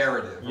about the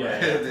narrative,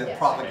 the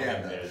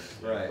propaganda.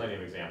 There's plenty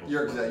of examples.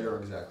 You're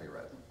exactly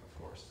right,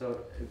 of course. So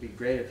it'd be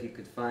great if you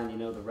could find,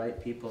 the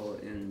right people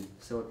in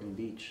Silicon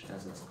Beach,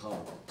 as it's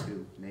called,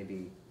 to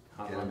maybe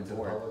hop Get them on into the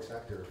board. public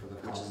sector for the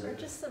common Or good.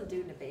 just some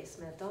dude in a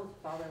basement,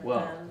 don't bother with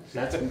Well,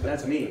 them.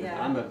 that's me.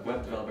 Yeah. I'm a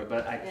web developer,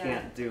 but I Yeah.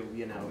 can't do,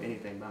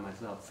 anything by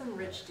myself. Some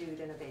rich dude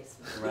in a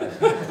basement.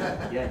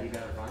 Right. Yeah, you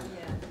gotta find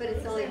it. But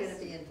it's only gonna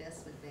be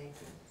investment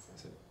banking,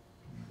 so.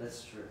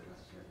 That's true.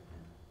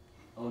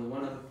 Oh, and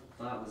one other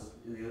thought was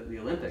the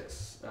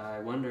Olympics. I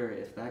wonder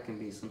if that can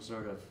be some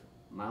sort of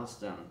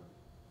milestone,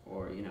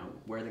 or you know,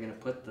 where they're going to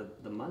put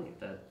the money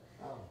that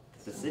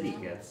the city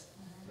gets.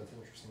 That's an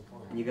interesting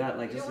point. And you got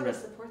like You just don't the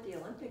want to rest. support the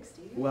Olympics,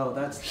 do you? Well,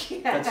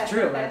 that's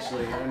true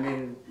actually. I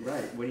mean,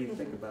 right? What do you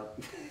think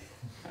about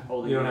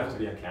holding? You don't have to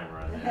be on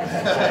camera.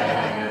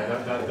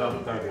 Yeah. Don't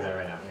do that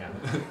right now.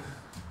 Yeah.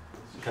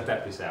 Cut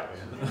that piece out.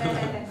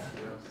 Yeah.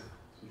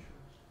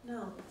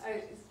 No,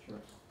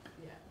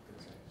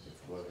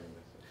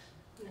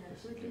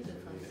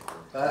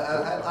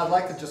 I'd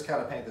like to just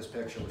kind of paint this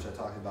picture, which I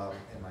talked about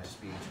in my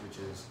speech, which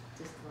is,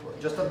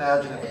 just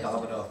imagine if a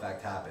domino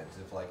effect happens,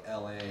 if like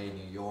LA,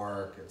 New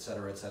York, et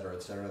cetera,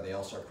 they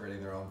all start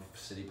creating their own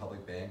city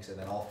public banks, and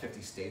then all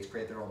 50 states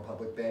create their own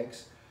public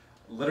banks.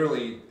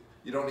 Literally,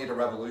 you don't need a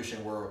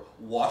revolution where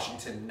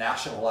Washington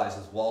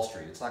nationalizes Wall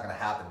Street. It's not going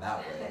to happen that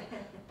way,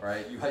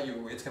 right?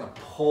 It's going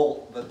to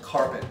pull the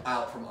carpet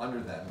out from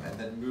under them and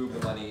then move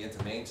the money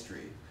into Main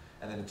Street,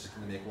 and then it's just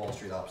going to make Wall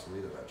Street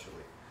obsolete eventually.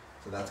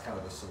 So that's kind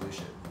of the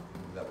solution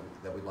that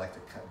we'd like to,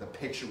 the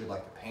picture we'd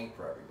like to paint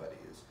for everybody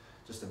is,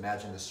 just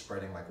imagine this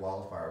spreading like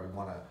wildfire. We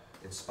want to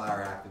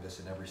inspire activists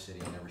in every city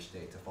and every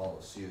state to follow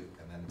suit,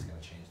 and then it's going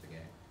to change the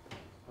game.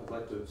 I'd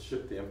like to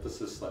shift the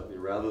emphasis slightly,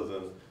 rather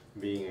than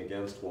being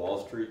against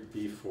Wall Street,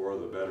 be for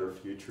the better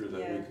future that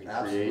we can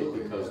Absolutely.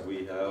 create because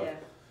we have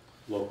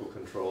local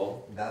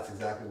control. That's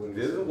exactly what it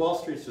The is. Wall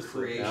Street's just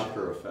an Creation.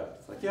 after effect.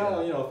 It's like, yeah,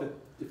 you know,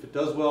 if it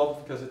does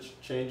well because it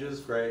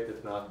changes, great.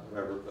 If not,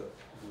 whatever. But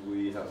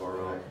we have our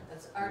own.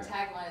 That's our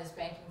tagline is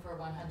banking for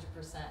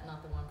 100%,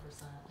 not the 1%.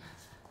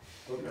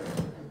 Okay.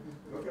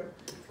 Okay.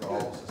 For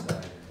all of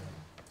society.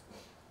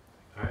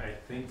 All right, I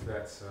think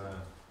that's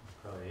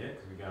probably it,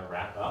 because we got to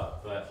wrap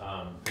up. But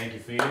thank you,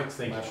 Phoenix.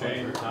 Thank you,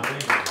 Shane, for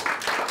coming.